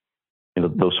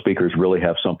those speakers really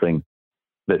have something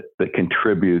that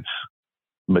contributes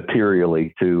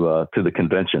materially to the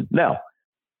convention. Now,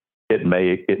 it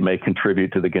may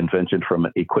contribute to the convention from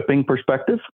an equipping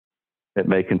perspective. It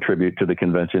may contribute to the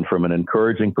convention from an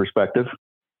encouraging perspective,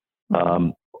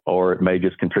 or it may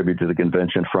just contribute to the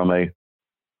convention from a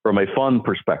fun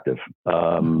perspective.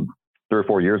 3 or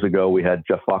 4 years ago, we had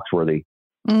Jeff Foxworthy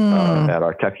at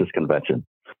our Texas convention.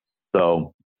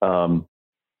 So that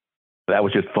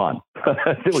was just fun.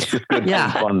 It was just good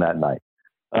fun that night.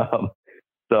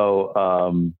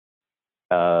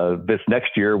 this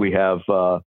next year we have,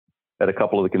 at a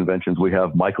couple of the conventions, we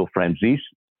have Michael Franzese.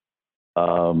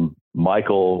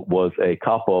 Michael was a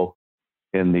capo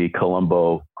in the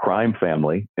Colombo crime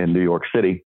family in New York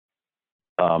City,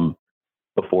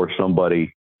 before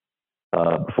somebody,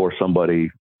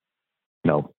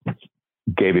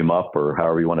 gave him up, or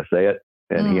however you want to say it.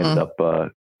 And he ended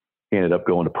up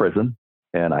going to prison.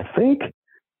 And I think,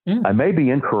 I may be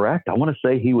incorrect, I want to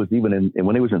say he was even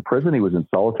when he was in prison, he was in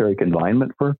solitary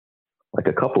confinement for like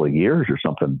a couple of years or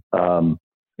something.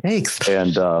 Thanks.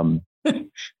 And,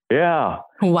 yeah.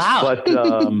 Wow. But,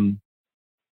 I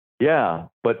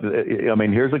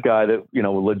mean, here's a guy that,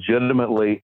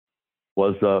 legitimately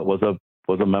was a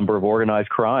member of organized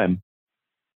crime.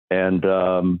 And,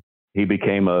 he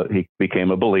became a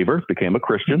believer, became a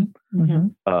Christian.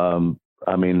 Mm-hmm.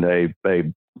 I mean, a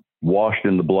washed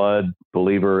in the blood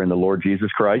believer in the Lord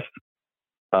Jesus Christ.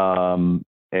 And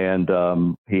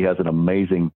he has an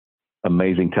amazing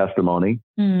testimony.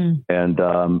 And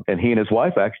he and his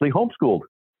wife actually homeschooled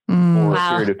for a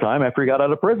period of time after he got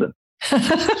out of prison.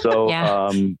 So,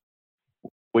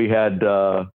 we had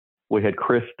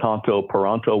Chris Tonto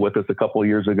Paranto with us a couple of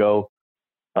years ago.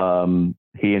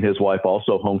 He and his wife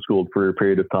also homeschooled for a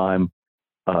period of time.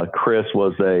 Chris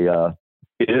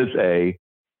is a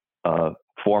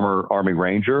former Army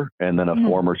Ranger and then a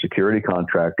former security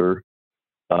contractor,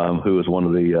 who is one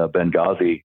of the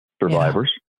Benghazi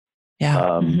survivors.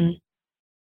 So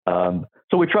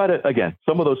we try to, again,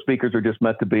 some of those speakers are just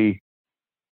meant to be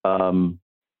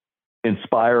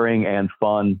inspiring and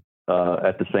fun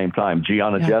at the same time.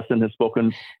 Gianna Jessen has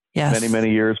spoken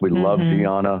many years. We love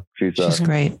Gianna. She's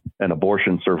great. An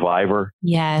abortion survivor.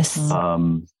 Yes.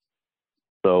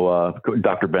 So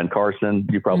Dr. Ben Carson,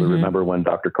 you probably remember when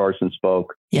Dr. Carson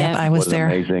spoke. Yeah, I was there.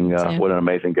 What an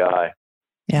amazing guy.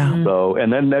 Yeah. So,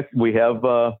 and then next we have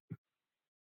sort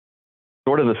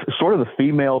of the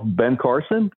female Ben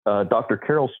Carson. Dr.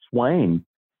 Carol Swain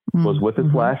was with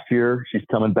us last year. She's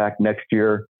coming back next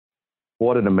year.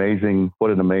 What an amazing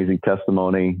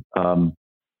testimony.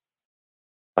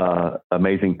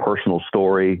 Amazing personal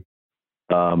story,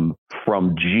 from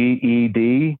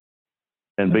GED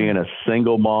and being a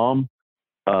single mom,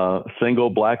 single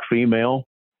Black female,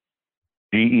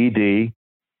 GED,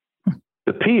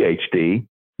 the PhD,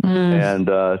 and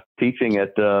teaching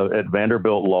at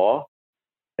Vanderbilt Law,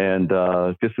 and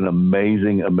just an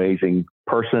amazing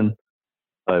person,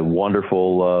 a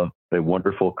wonderful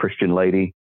Christian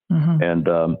lady,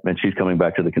 and she's coming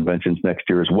back to the conventions next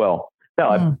year as well.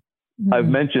 Now, I've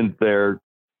mentioned there,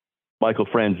 Michael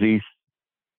Franzese is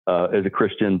a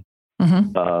Christian.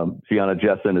 Gianna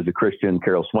Jessen is a Christian.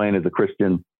 Carol Swain is a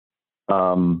Christian.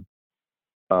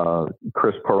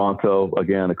 Chris Paranto,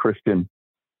 again, a Christian.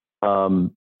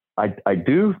 I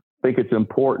do think it's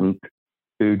important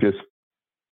to just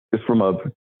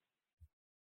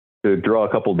to draw a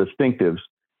couple distinctives.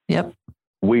 Yep.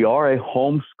 We are a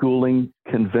homeschooling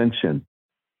convention.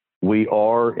 We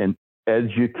are an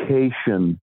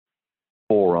education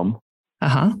forum.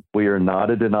 We are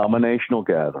not a denominational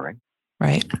gathering.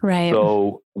 Right.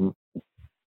 So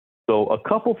a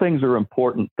couple things are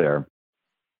important there.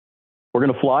 We're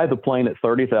going to fly the plane at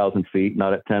 30,000 feet,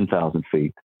 not at 10,000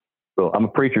 feet. So I'm a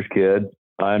preacher's kid.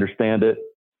 I understand it.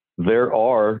 There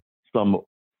are some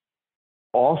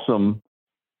awesome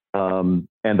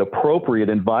and appropriate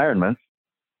environments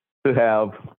to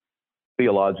have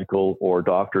theological or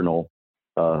doctrinal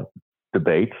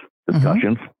debates,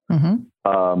 discussions.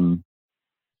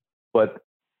 But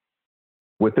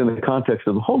within the context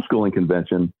of the homeschooling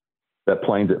convention, that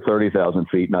plane's at 30,000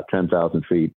 feet, not 10,000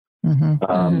 feet.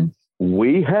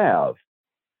 We have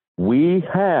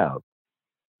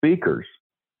speakers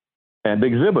and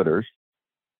exhibitors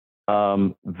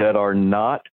that are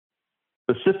not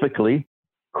specifically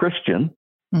Christian.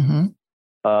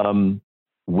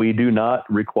 We do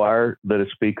not require that a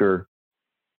speaker,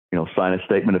 sign a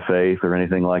statement of faith or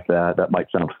anything like that. That might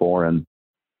sound foreign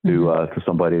to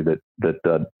somebody that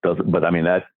doesn't. But I mean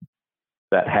that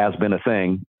has been a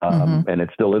thing, and it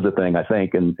still is a thing, I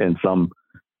think, in some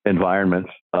environments.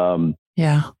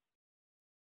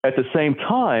 At the same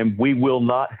time, we will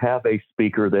not have a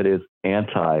speaker that is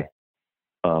anti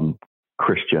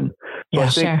Christian. So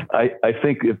I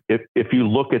think if you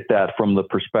look at that from the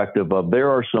perspective of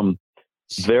there are some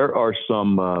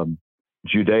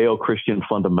Judeo-Christian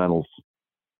fundamentals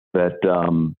that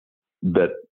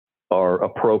are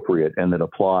appropriate and that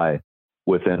apply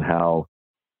within how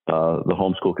the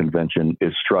homeschool convention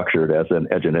is structured as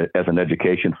an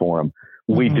education forum.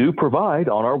 We do provide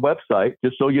on our website,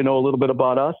 just so you know a little bit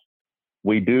about us,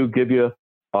 we do give you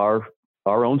our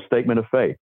own statement of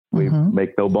faith. We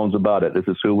make no bones about it. This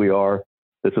is who we are.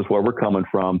 This is where we're coming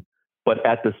from. But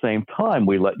at the same time,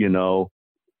 we let you know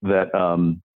that,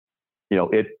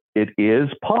 it is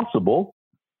possible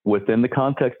within the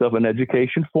context of an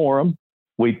education forum.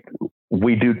 We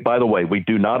do, by the way, we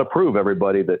do not approve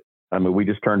everybody that, we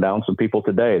just turned down some people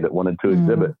today that wanted to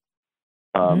exhibit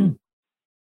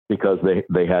because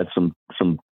they had some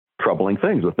troubling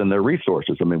things within their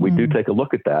resources. We do take a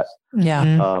look at that.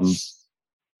 Yeah.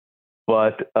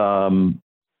 But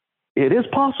it is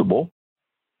possible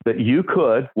that you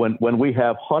could, when we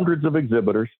have hundreds of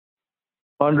exhibitors,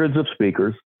 hundreds of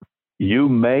speakers, you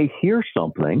may hear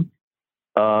something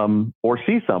or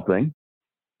see something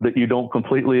that you don't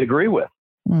completely agree with.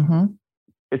 Mm-hmm.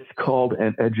 It's called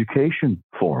an education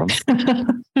forum.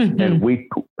 and we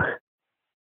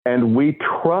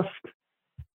trust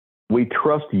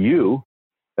you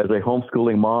as a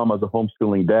homeschooling mom, as a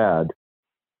homeschooling dad,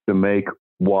 to make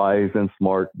wise and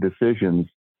smart decisions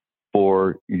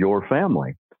for your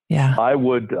family. Yeah. I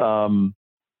would, I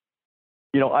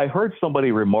heard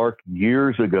somebody remark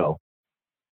years ago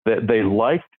that they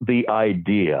liked the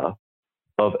idea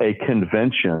of a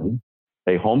convention,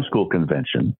 a homeschool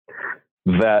convention,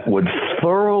 that would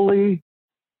thoroughly,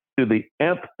 to the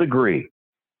nth degree,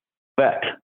 vet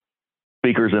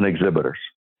speakers and exhibitors,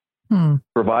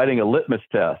 providing a litmus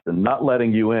test and not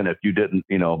letting you in if you didn't,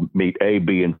 meet A,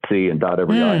 B, and C and dot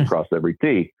every I and cross every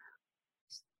T.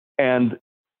 And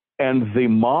the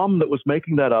mom that was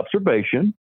making that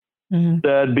observation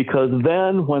said, because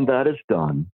then when that is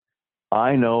done,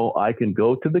 I know I can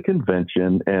go to the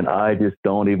convention and I just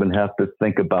don't even have to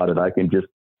think about it. I can just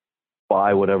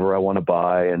buy whatever I want to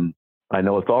buy. And I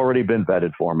know it's already been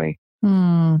vetted for me.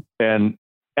 And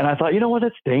I thought, you know what,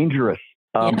 that's dangerous.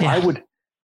 I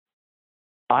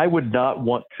would not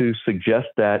want to suggest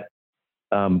that,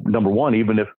 number one,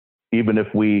 even if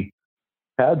we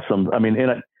had some,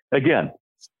 again,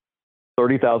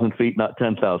 30,000 feet, not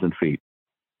 10,000 feet.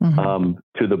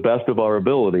 To the best of our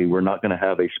ability, we're not going to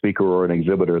have a speaker or an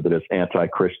exhibitor that is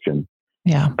anti-Christian.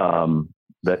 Yeah.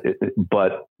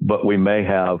 But we may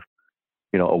have,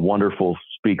 a wonderful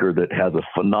speaker that has a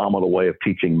phenomenal way of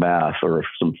teaching math or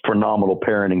some phenomenal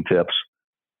parenting tips,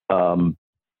 or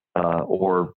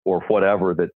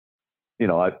whatever that,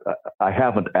 I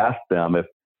haven't asked them if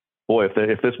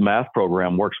this math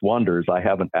program works wonders. I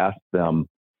haven't asked them,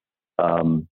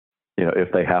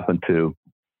 if they happen to,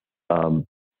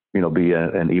 be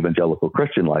an evangelical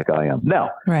Christian like I am.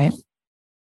 Now, right.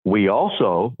 We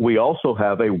also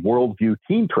have a worldview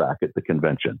team track at the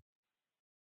convention.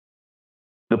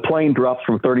 The plane drops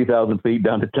from 30,000 feet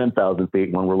down to 10,000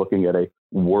 feet when we're looking at a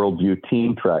worldview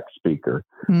team track speaker,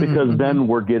 because then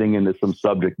we're getting into some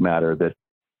subject matter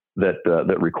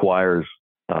that requires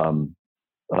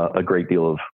a great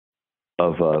deal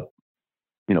of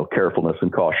carefulness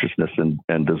and cautiousness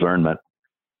and discernment.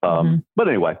 But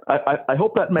anyway, I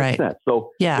hope that makes sense.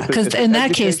 So yeah, because in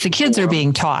that case, the kids are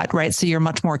being taught, right? So you're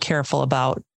much more careful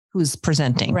about who's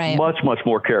presenting. Right. Much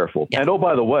more careful. Yeah. And oh,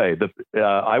 by the way,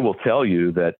 I will tell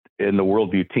you that in the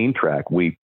Worldview Teen Track,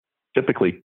 we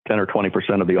typically 10 or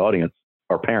 20% of the audience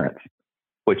are parents,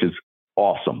 which is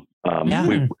awesome.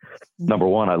 Number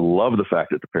one, I love the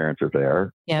fact that the parents are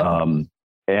there. Yeah.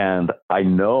 And I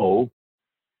know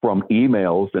from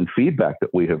emails and feedback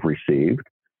that we have received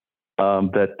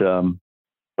that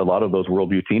a lot of those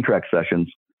Worldview Teen Track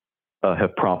sessions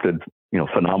have prompted,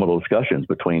 phenomenal discussions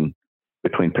between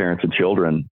parents and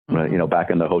children, back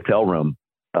in the hotel room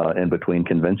in between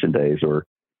convention days or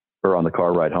on the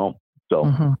car ride home.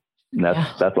 So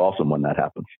that's awesome when that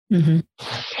happens.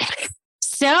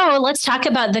 So let's talk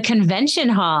about the convention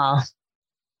hall,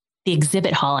 the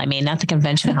exhibit hall. Not the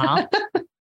convention hall.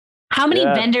 How many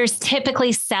vendors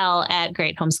typically sell at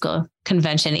Great Homeschool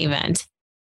Convention event?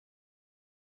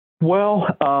 Well,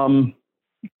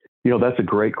 that's a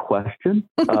great question.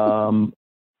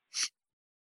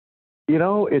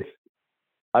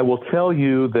 I will tell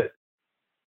you that,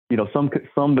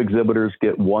 some exhibitors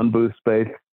get one booth space,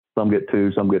 some get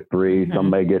two, some get three, some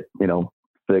may get,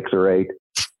 6 or 8.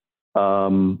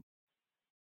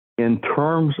 In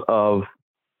terms of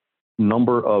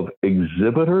number of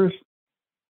exhibitors,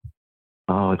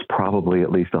 it's probably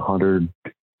at least 100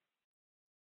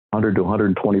 to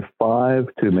 125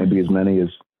 to maybe as many as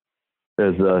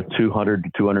 200 to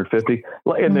 250.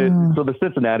 So the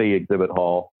Cincinnati Exhibit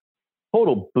Hall,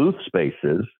 total booth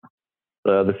spaces,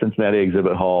 the Cincinnati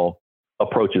Exhibit Hall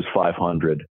approaches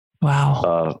 500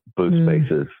 booth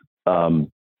spaces.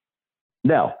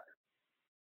 Now,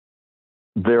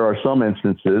 there are some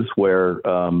instances where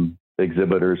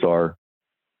exhibitors are,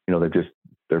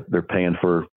 they're paying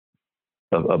for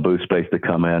a booth space to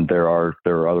come in. There are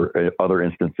other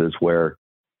instances where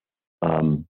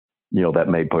that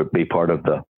may be part of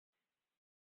the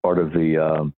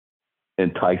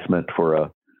enticement for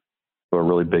a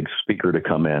really big speaker to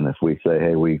come in. If we say,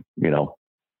 hey, we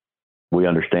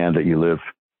understand that you live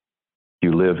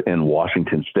in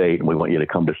Washington State and we want you to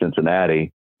come to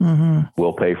Cincinnati. Mm-hmm.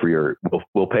 We'll pay for your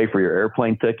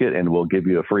airplane ticket and we'll give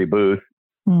you a free booth.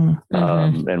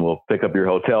 Mm-hmm. And we'll pick up your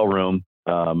hotel room.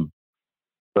 But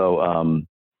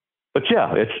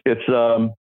yeah, it's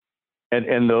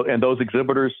and those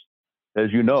exhibitors,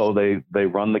 as you know, they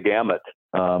run the gamut.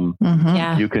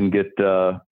 Mm-hmm. You can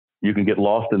get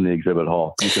lost in the exhibit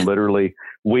hall. You can literally,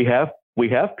 we have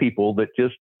people that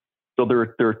just, so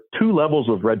there are two levels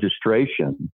of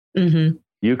registration. Mm-hmm.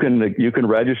 You can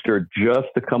register just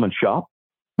to come and shop,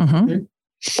 mm-hmm.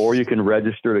 or you can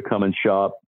register to come and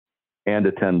shop and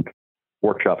attend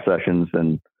workshop sessions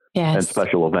and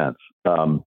special events.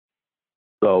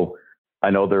 So I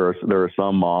know there are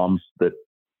some moms that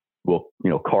will,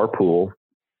 carpool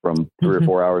from 3 mm-hmm. or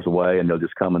 4 hours away and they'll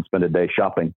just come and spend a day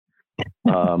shopping.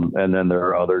 And then there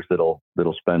are others that'll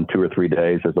spend 2 or 3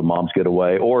 days as a mom's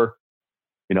getaway, or,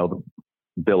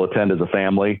 they'll attend as a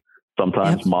family.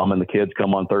 Sometimes mom and the kids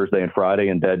come on Thursday and Friday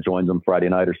and dad joins them Friday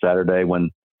night or Saturday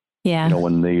when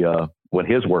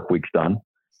his work week's done.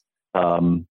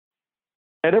 And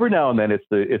every now and then it's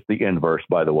the inverse,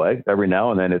 by the way. Every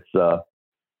now and then it's, the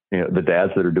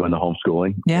dads that are doing the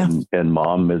homeschooling, and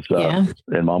mom is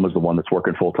the one that's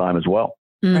working full time as well.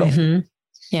 Mm-hmm. So,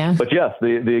 yeah. But yes,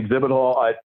 the exhibit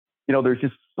hall, there's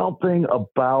just something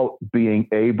about being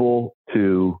able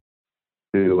to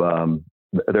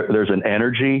there's an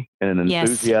energy and an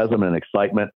enthusiasm and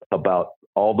excitement about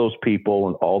all those people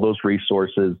and all those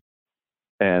resources,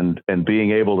 and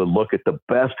being able to look at the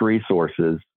best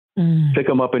resources, pick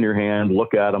them up in your hand,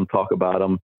 look at them, talk about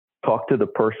them, talk to the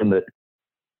person that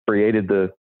created the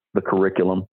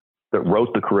curriculum, that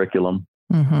wrote the curriculum.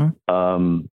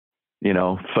 Mm-hmm.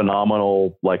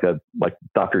 Phenomenal, like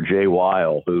Dr. Jay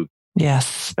Weil, who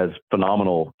has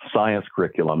phenomenal science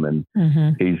curriculum, and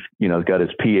mm-hmm. he's got his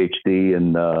PhD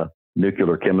in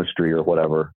nuclear chemistry or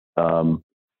whatever.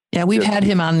 We've had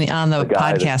him on the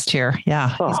podcast here.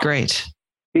 Yeah, he's great.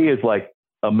 He is like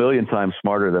a million times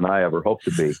smarter than I ever hoped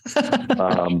to be.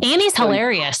 And he's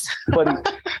hilarious.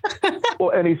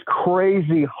 And he's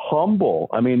crazy humble.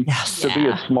 I mean, to be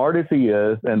as smart as he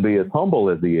is and be as humble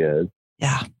as he is.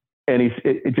 Yeah. And he's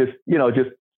just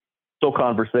so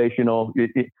conversational. You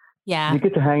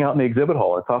get to hang out in the exhibit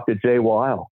hall and talk to Jay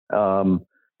Weil, and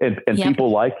people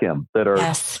like him that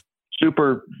are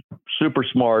super, super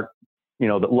smart,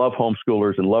 that love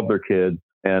homeschoolers and love their kids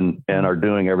and are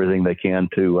doing everything they can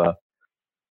to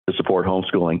support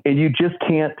homeschooling. And you just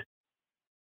can't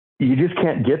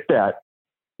get that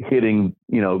hitting,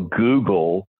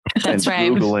 Google and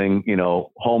Googling,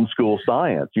 homeschool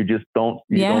science. You just don't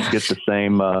get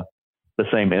the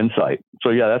same insight.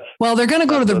 So they're going to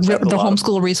go to the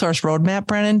homeschool resource roadmap,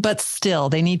 Brennan, but still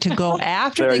they need to go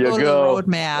after they go to the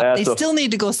roadmap. They still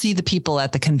need to go see the people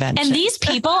at the convention. And these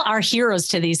people are heroes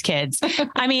to these kids.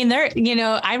 I mean, they're,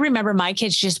 I remember my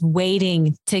kids just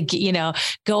waiting to,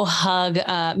 go hug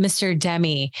Mr.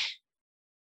 Demi.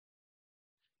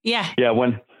 Yeah. Yeah.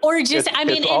 Or just, a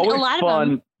lot fun. Of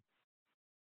them.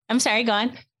 I'm sorry, go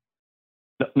on.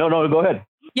 No, go ahead.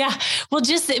 Yeah. Well,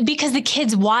 just because the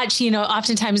kids watch,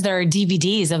 oftentimes there are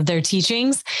DVDs of their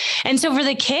teachings. And so for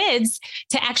the kids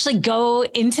to actually go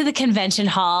into the convention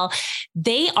hall,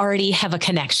 they already have a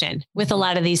connection with a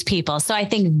lot of these people. So I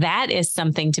think that is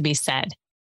something to be said.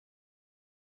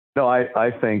 No,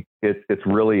 I think it's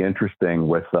really interesting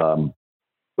with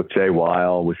Jay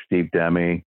Weil, with Steve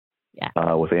Demi,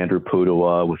 with Andrew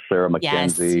Pudewa, with Sarah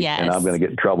McKenzie. Yes. And I'm going to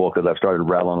get in trouble because I've started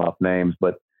rattling off names,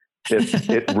 but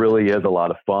it really is a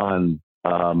lot of fun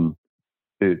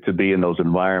to be in those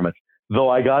environments. Though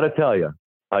I got to tell you,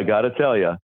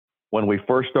 when we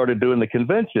first started doing the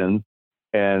conventions,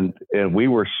 and we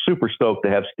were super stoked to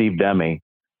have Steve Demi,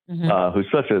 mm-hmm. Who's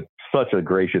such a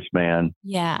gracious man.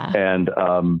 Yeah.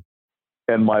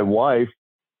 And my wife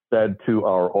said to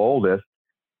our oldest,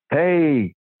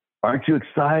 "Hey, aren't you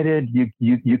excited? You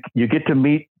get to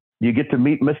meet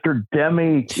Mr.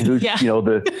 Demi, who's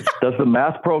does the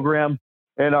math program."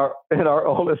 And our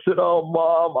oldest said, "Oh,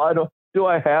 Mom, do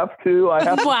I have to? I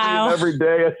have to see him every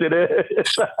day." I said, "It is."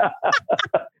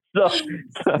 So,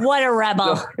 what a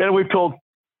rebel! And we've told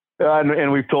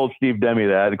Steve Demi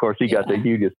that. Of course, he got the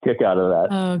hugest kick out of that.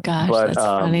 Oh gosh, that's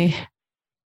funny.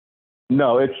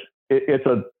 No, it's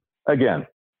again,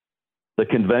 the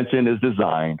convention is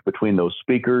designed between those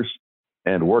speakers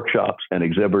and workshops and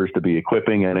exhibitors to be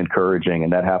equipping and encouraging.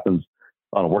 And that happens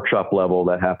on a workshop level.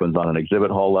 That happens on an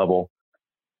exhibit hall level.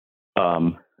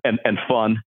 and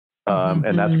fun.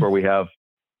 And that's where we have,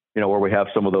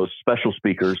 some of those special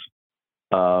speakers.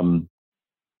 We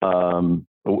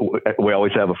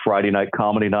always have a Friday night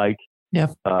comedy night,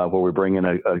 where we bring in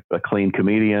a clean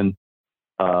comedian.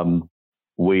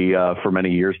 We, for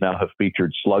many years now, have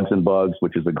featured Slugs and Bugs,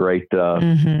 which is a great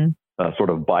sort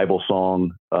of Bible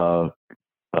song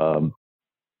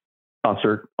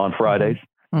concert on Fridays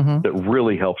that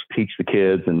really helps teach the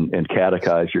kids and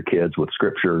catechize your kids with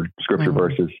scripture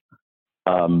verses.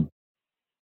 And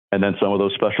then some of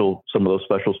those special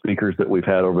speakers that we've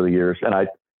had over the years. And I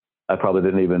probably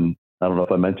didn't even, I don't know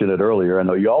if I mentioned it earlier. I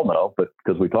know you all know, but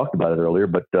because we talked about it earlier,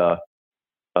 but,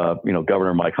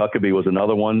 Governor Mike Huckabee was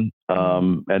another one.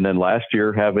 And then last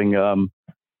year having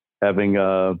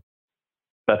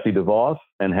Betsy DeVos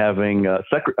and having,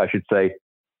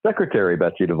 Secretary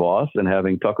Betsy DeVos and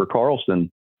having Tucker Carlson,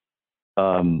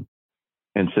 in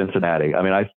Cincinnati. I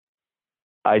mean,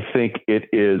 I think it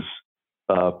is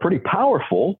pretty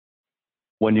powerful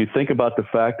when you think about the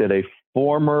fact that a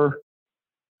former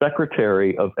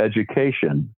Secretary of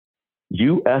Education,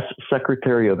 U.S.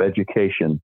 Secretary of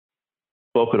Education,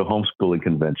 spoke at a homeschooling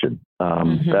convention.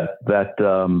 That's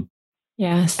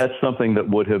something that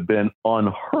would have been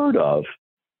unheard of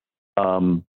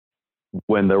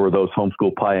when there were those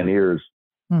homeschool pioneers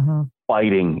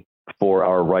fighting for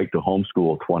our right to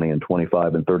homeschool 20 and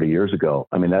 25 and 30 years ago.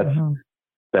 I mean,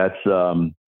 that's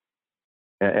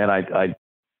and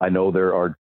I know there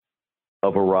are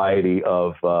a variety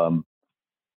of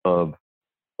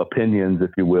opinions,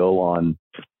 if you will, on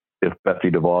if Betsy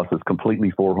DeVos is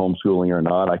completely for homeschooling or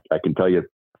not. I can tell you,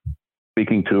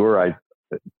 speaking to her,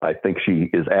 I think she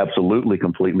is absolutely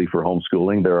completely for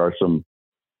homeschooling. There are some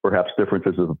perhaps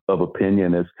differences of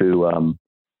opinion as to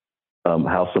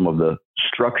how some of the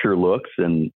structure looks,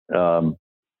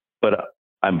 but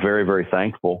I'm very, very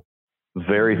thankful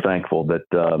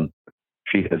that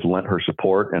she has lent her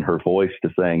support and her voice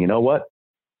to saying, you know what,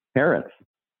 parents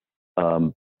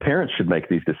should make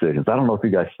these decisions. I don't know if you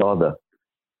guys saw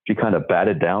she kind of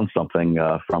batted down something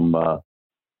from the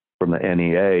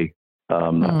NEA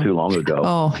not too long ago.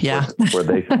 Oh yeah, where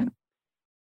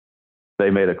they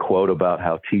made a quote about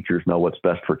how teachers know what's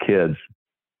best for kids.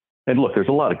 And look, there's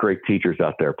a lot of great teachers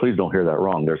out there. Please don't hear that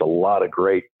wrong. There's a lot of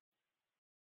great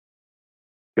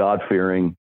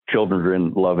God-fearing,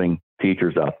 children-loving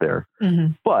teachers out there.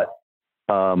 But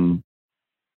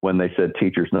when they said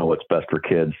teachers know what's best for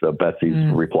kids,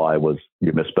 Betsy's reply was,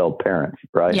 "You misspelled parents,"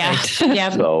 right? Yeah. Yeah.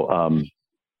 So,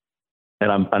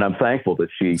 and I'm thankful that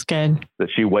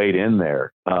she weighed in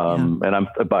there. And I'm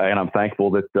thankful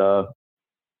that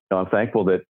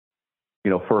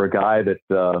for a guy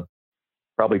that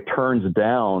probably turns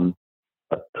down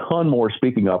a ton more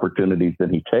speaking opportunities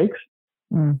than he takes,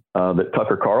 that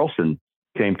Tucker Carlson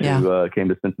came to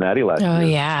Cincinnati last year. Oh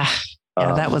yeah.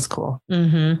 Yeah, that was cool.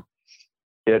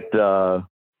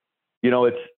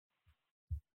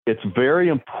 It's very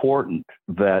important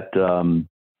that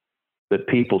that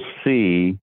people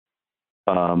see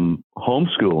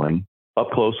homeschooling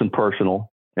up close and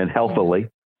personal and healthily.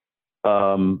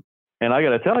 And I got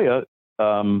to tell you,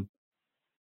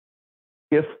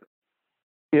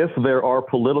 if there are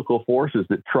political forces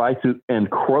that try to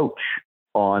encroach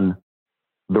on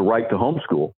the right to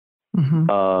homeschool,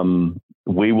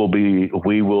 we will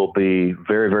be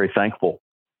very, very thankful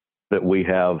that we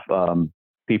have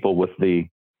people with the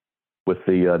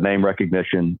name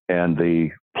recognition and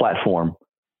the platform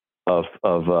of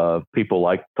people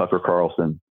like Tucker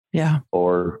Carlson,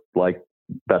 or like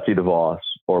Betsy DeVos,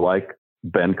 or like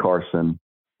Ben Carson,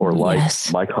 or like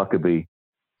Mike Huckabee,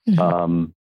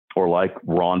 or like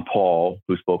Ron Paul,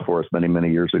 who spoke for us many,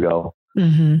 many years ago.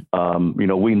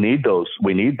 We need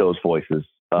those voices.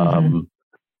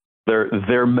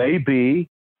 There may be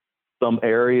some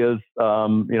areas,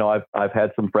 I've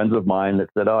had some friends of mine that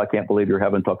said, "Oh, I can't believe you're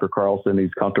having Tucker Carlson.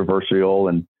 He's controversial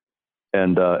and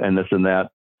this and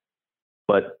that."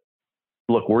 But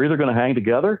look, we're either going to hang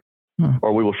together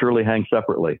or we will surely hang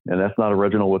separately. And that's not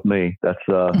original with me. That's,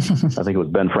 I think it was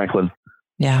Ben Franklin.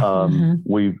 Yeah.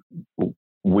 We've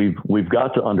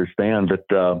got to understand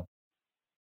that,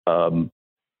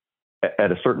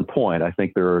 at a certain point, I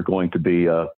think there are going to be,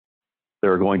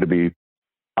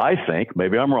 I think,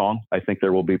 maybe I'm wrong, I think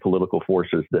there will be political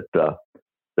forces that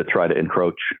try to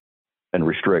encroach and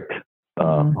restrict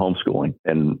homeschooling,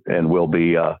 and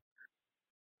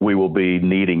we will be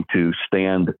needing to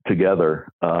stand together,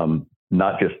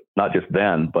 not just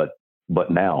then, but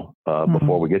now,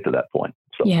 before we get to that point.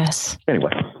 So, yes.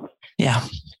 Anyway. Yeah.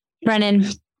 Brennan,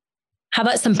 how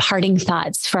about some parting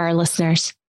thoughts for our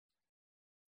listeners?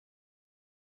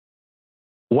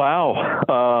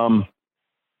 Wow.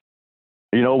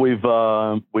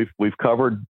 we've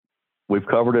covered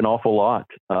an awful lot.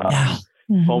 Yeah.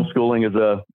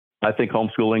 Mm-hmm. I think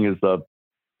homeschooling is a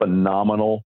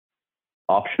phenomenal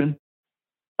option.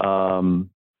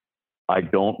 I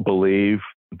don't believe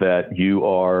that you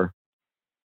are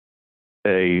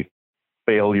a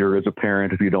failure as a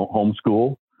parent if you don't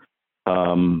homeschool.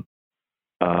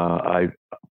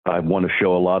 I want to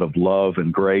show a lot of love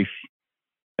and grace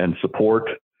and support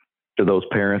to those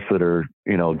parents that are,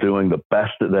 doing the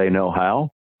best that they know how.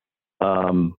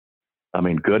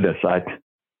 Goodness,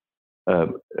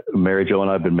 Mary Jo and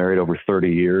I have been married over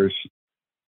 30 years.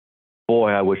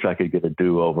 Boy, I wish I could get a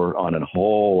do-over on a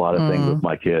whole lot of things with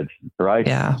my kids, right?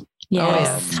 Yeah.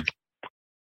 Yes.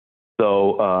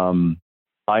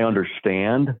 I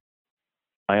understand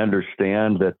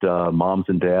that moms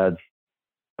and dads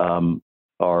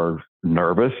are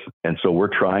nervous. And so we're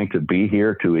trying to be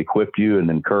here to equip you and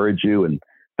encourage you and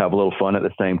have a little fun at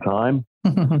the same time.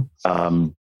 And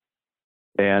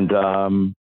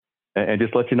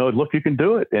just let you know, look, you can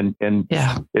do it. And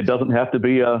it doesn't have to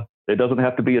be a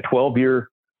 12-year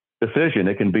decision.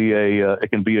 It can be a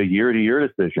year-to-year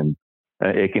decision.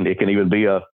 It can even be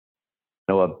a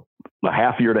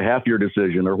half-year to half-year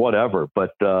decision or whatever.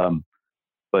 But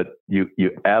you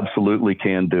absolutely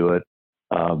can do it.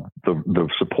 The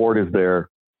support is there,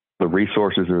 the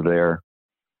resources are there,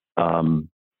 and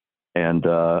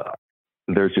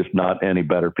there's just not any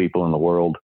better people in the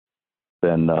world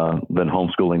than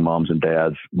homeschooling moms and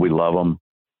dads. We love them,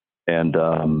 and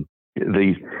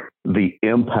the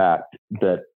impact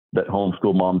that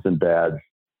homeschool moms and dads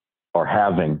are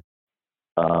having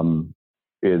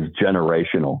is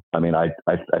generational. I mean, I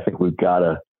think we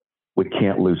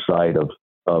can't lose sight of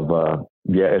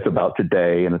it's about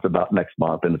today and it's about next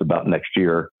month and it's about next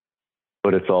year,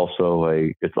 but it's also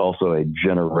a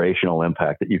generational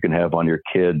impact that you can have on your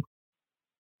kid,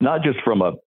 not just from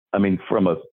a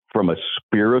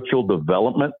spiritual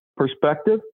development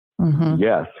perspective. Mm-hmm.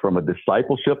 Yes. From a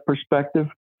discipleship perspective.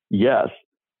 Yes.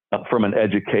 From an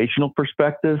educational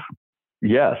perspective.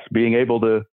 Yes. Being able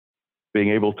to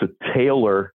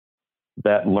tailor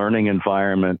that learning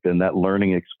environment and that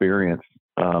learning experience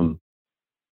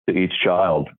to each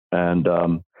child, and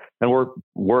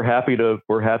we're happy to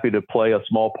play a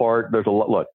small part. There's a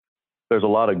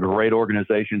lot of great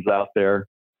organizations out there.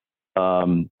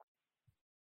 Homeschool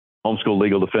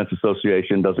Legal Defense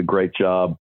Association does a great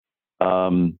job.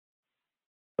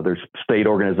 There's state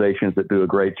organizations that do a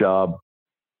great job.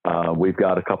 We've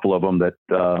got a couple of them that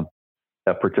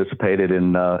have participated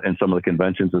in some of the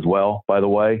conventions as well, by the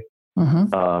way.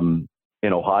 Mm-hmm.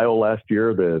 In Ohio last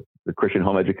year, the Christian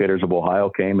Home Educators of Ohio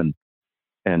came and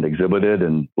exhibited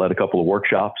and led a couple of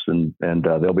workshops, and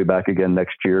they'll be back again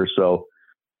next year. So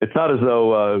it's not as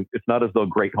though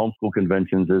great homeschool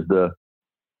conventions is the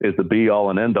be all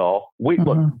and end all. We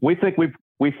think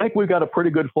we've got a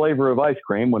pretty good flavor of ice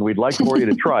cream when we'd like for you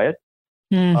to try it.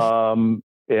 You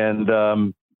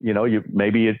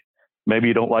maybe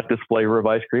you don't like this flavor of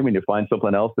ice cream and you find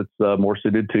something else that's more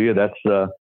suited to you. That's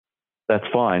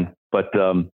fine. But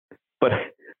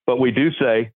we do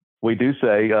say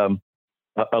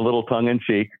a little tongue in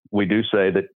cheek. We do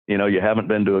say that, you haven't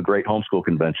been to a great homeschool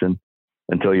convention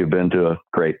until you've been to a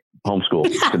great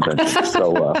homeschool convention.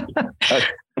 So,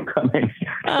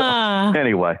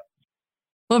 anyway.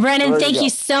 Well, Brennan, thank you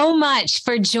so much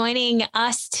for joining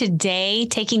us today,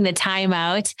 taking the time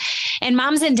out. And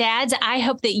moms and dads, I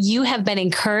hope that you have been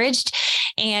encouraged.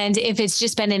 And if it's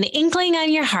just been an inkling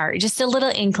on your heart, just a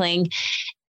little inkling,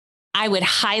 I would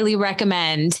highly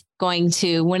recommend going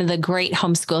to one of the great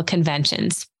homeschool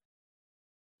conventions.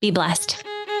 Be blessed.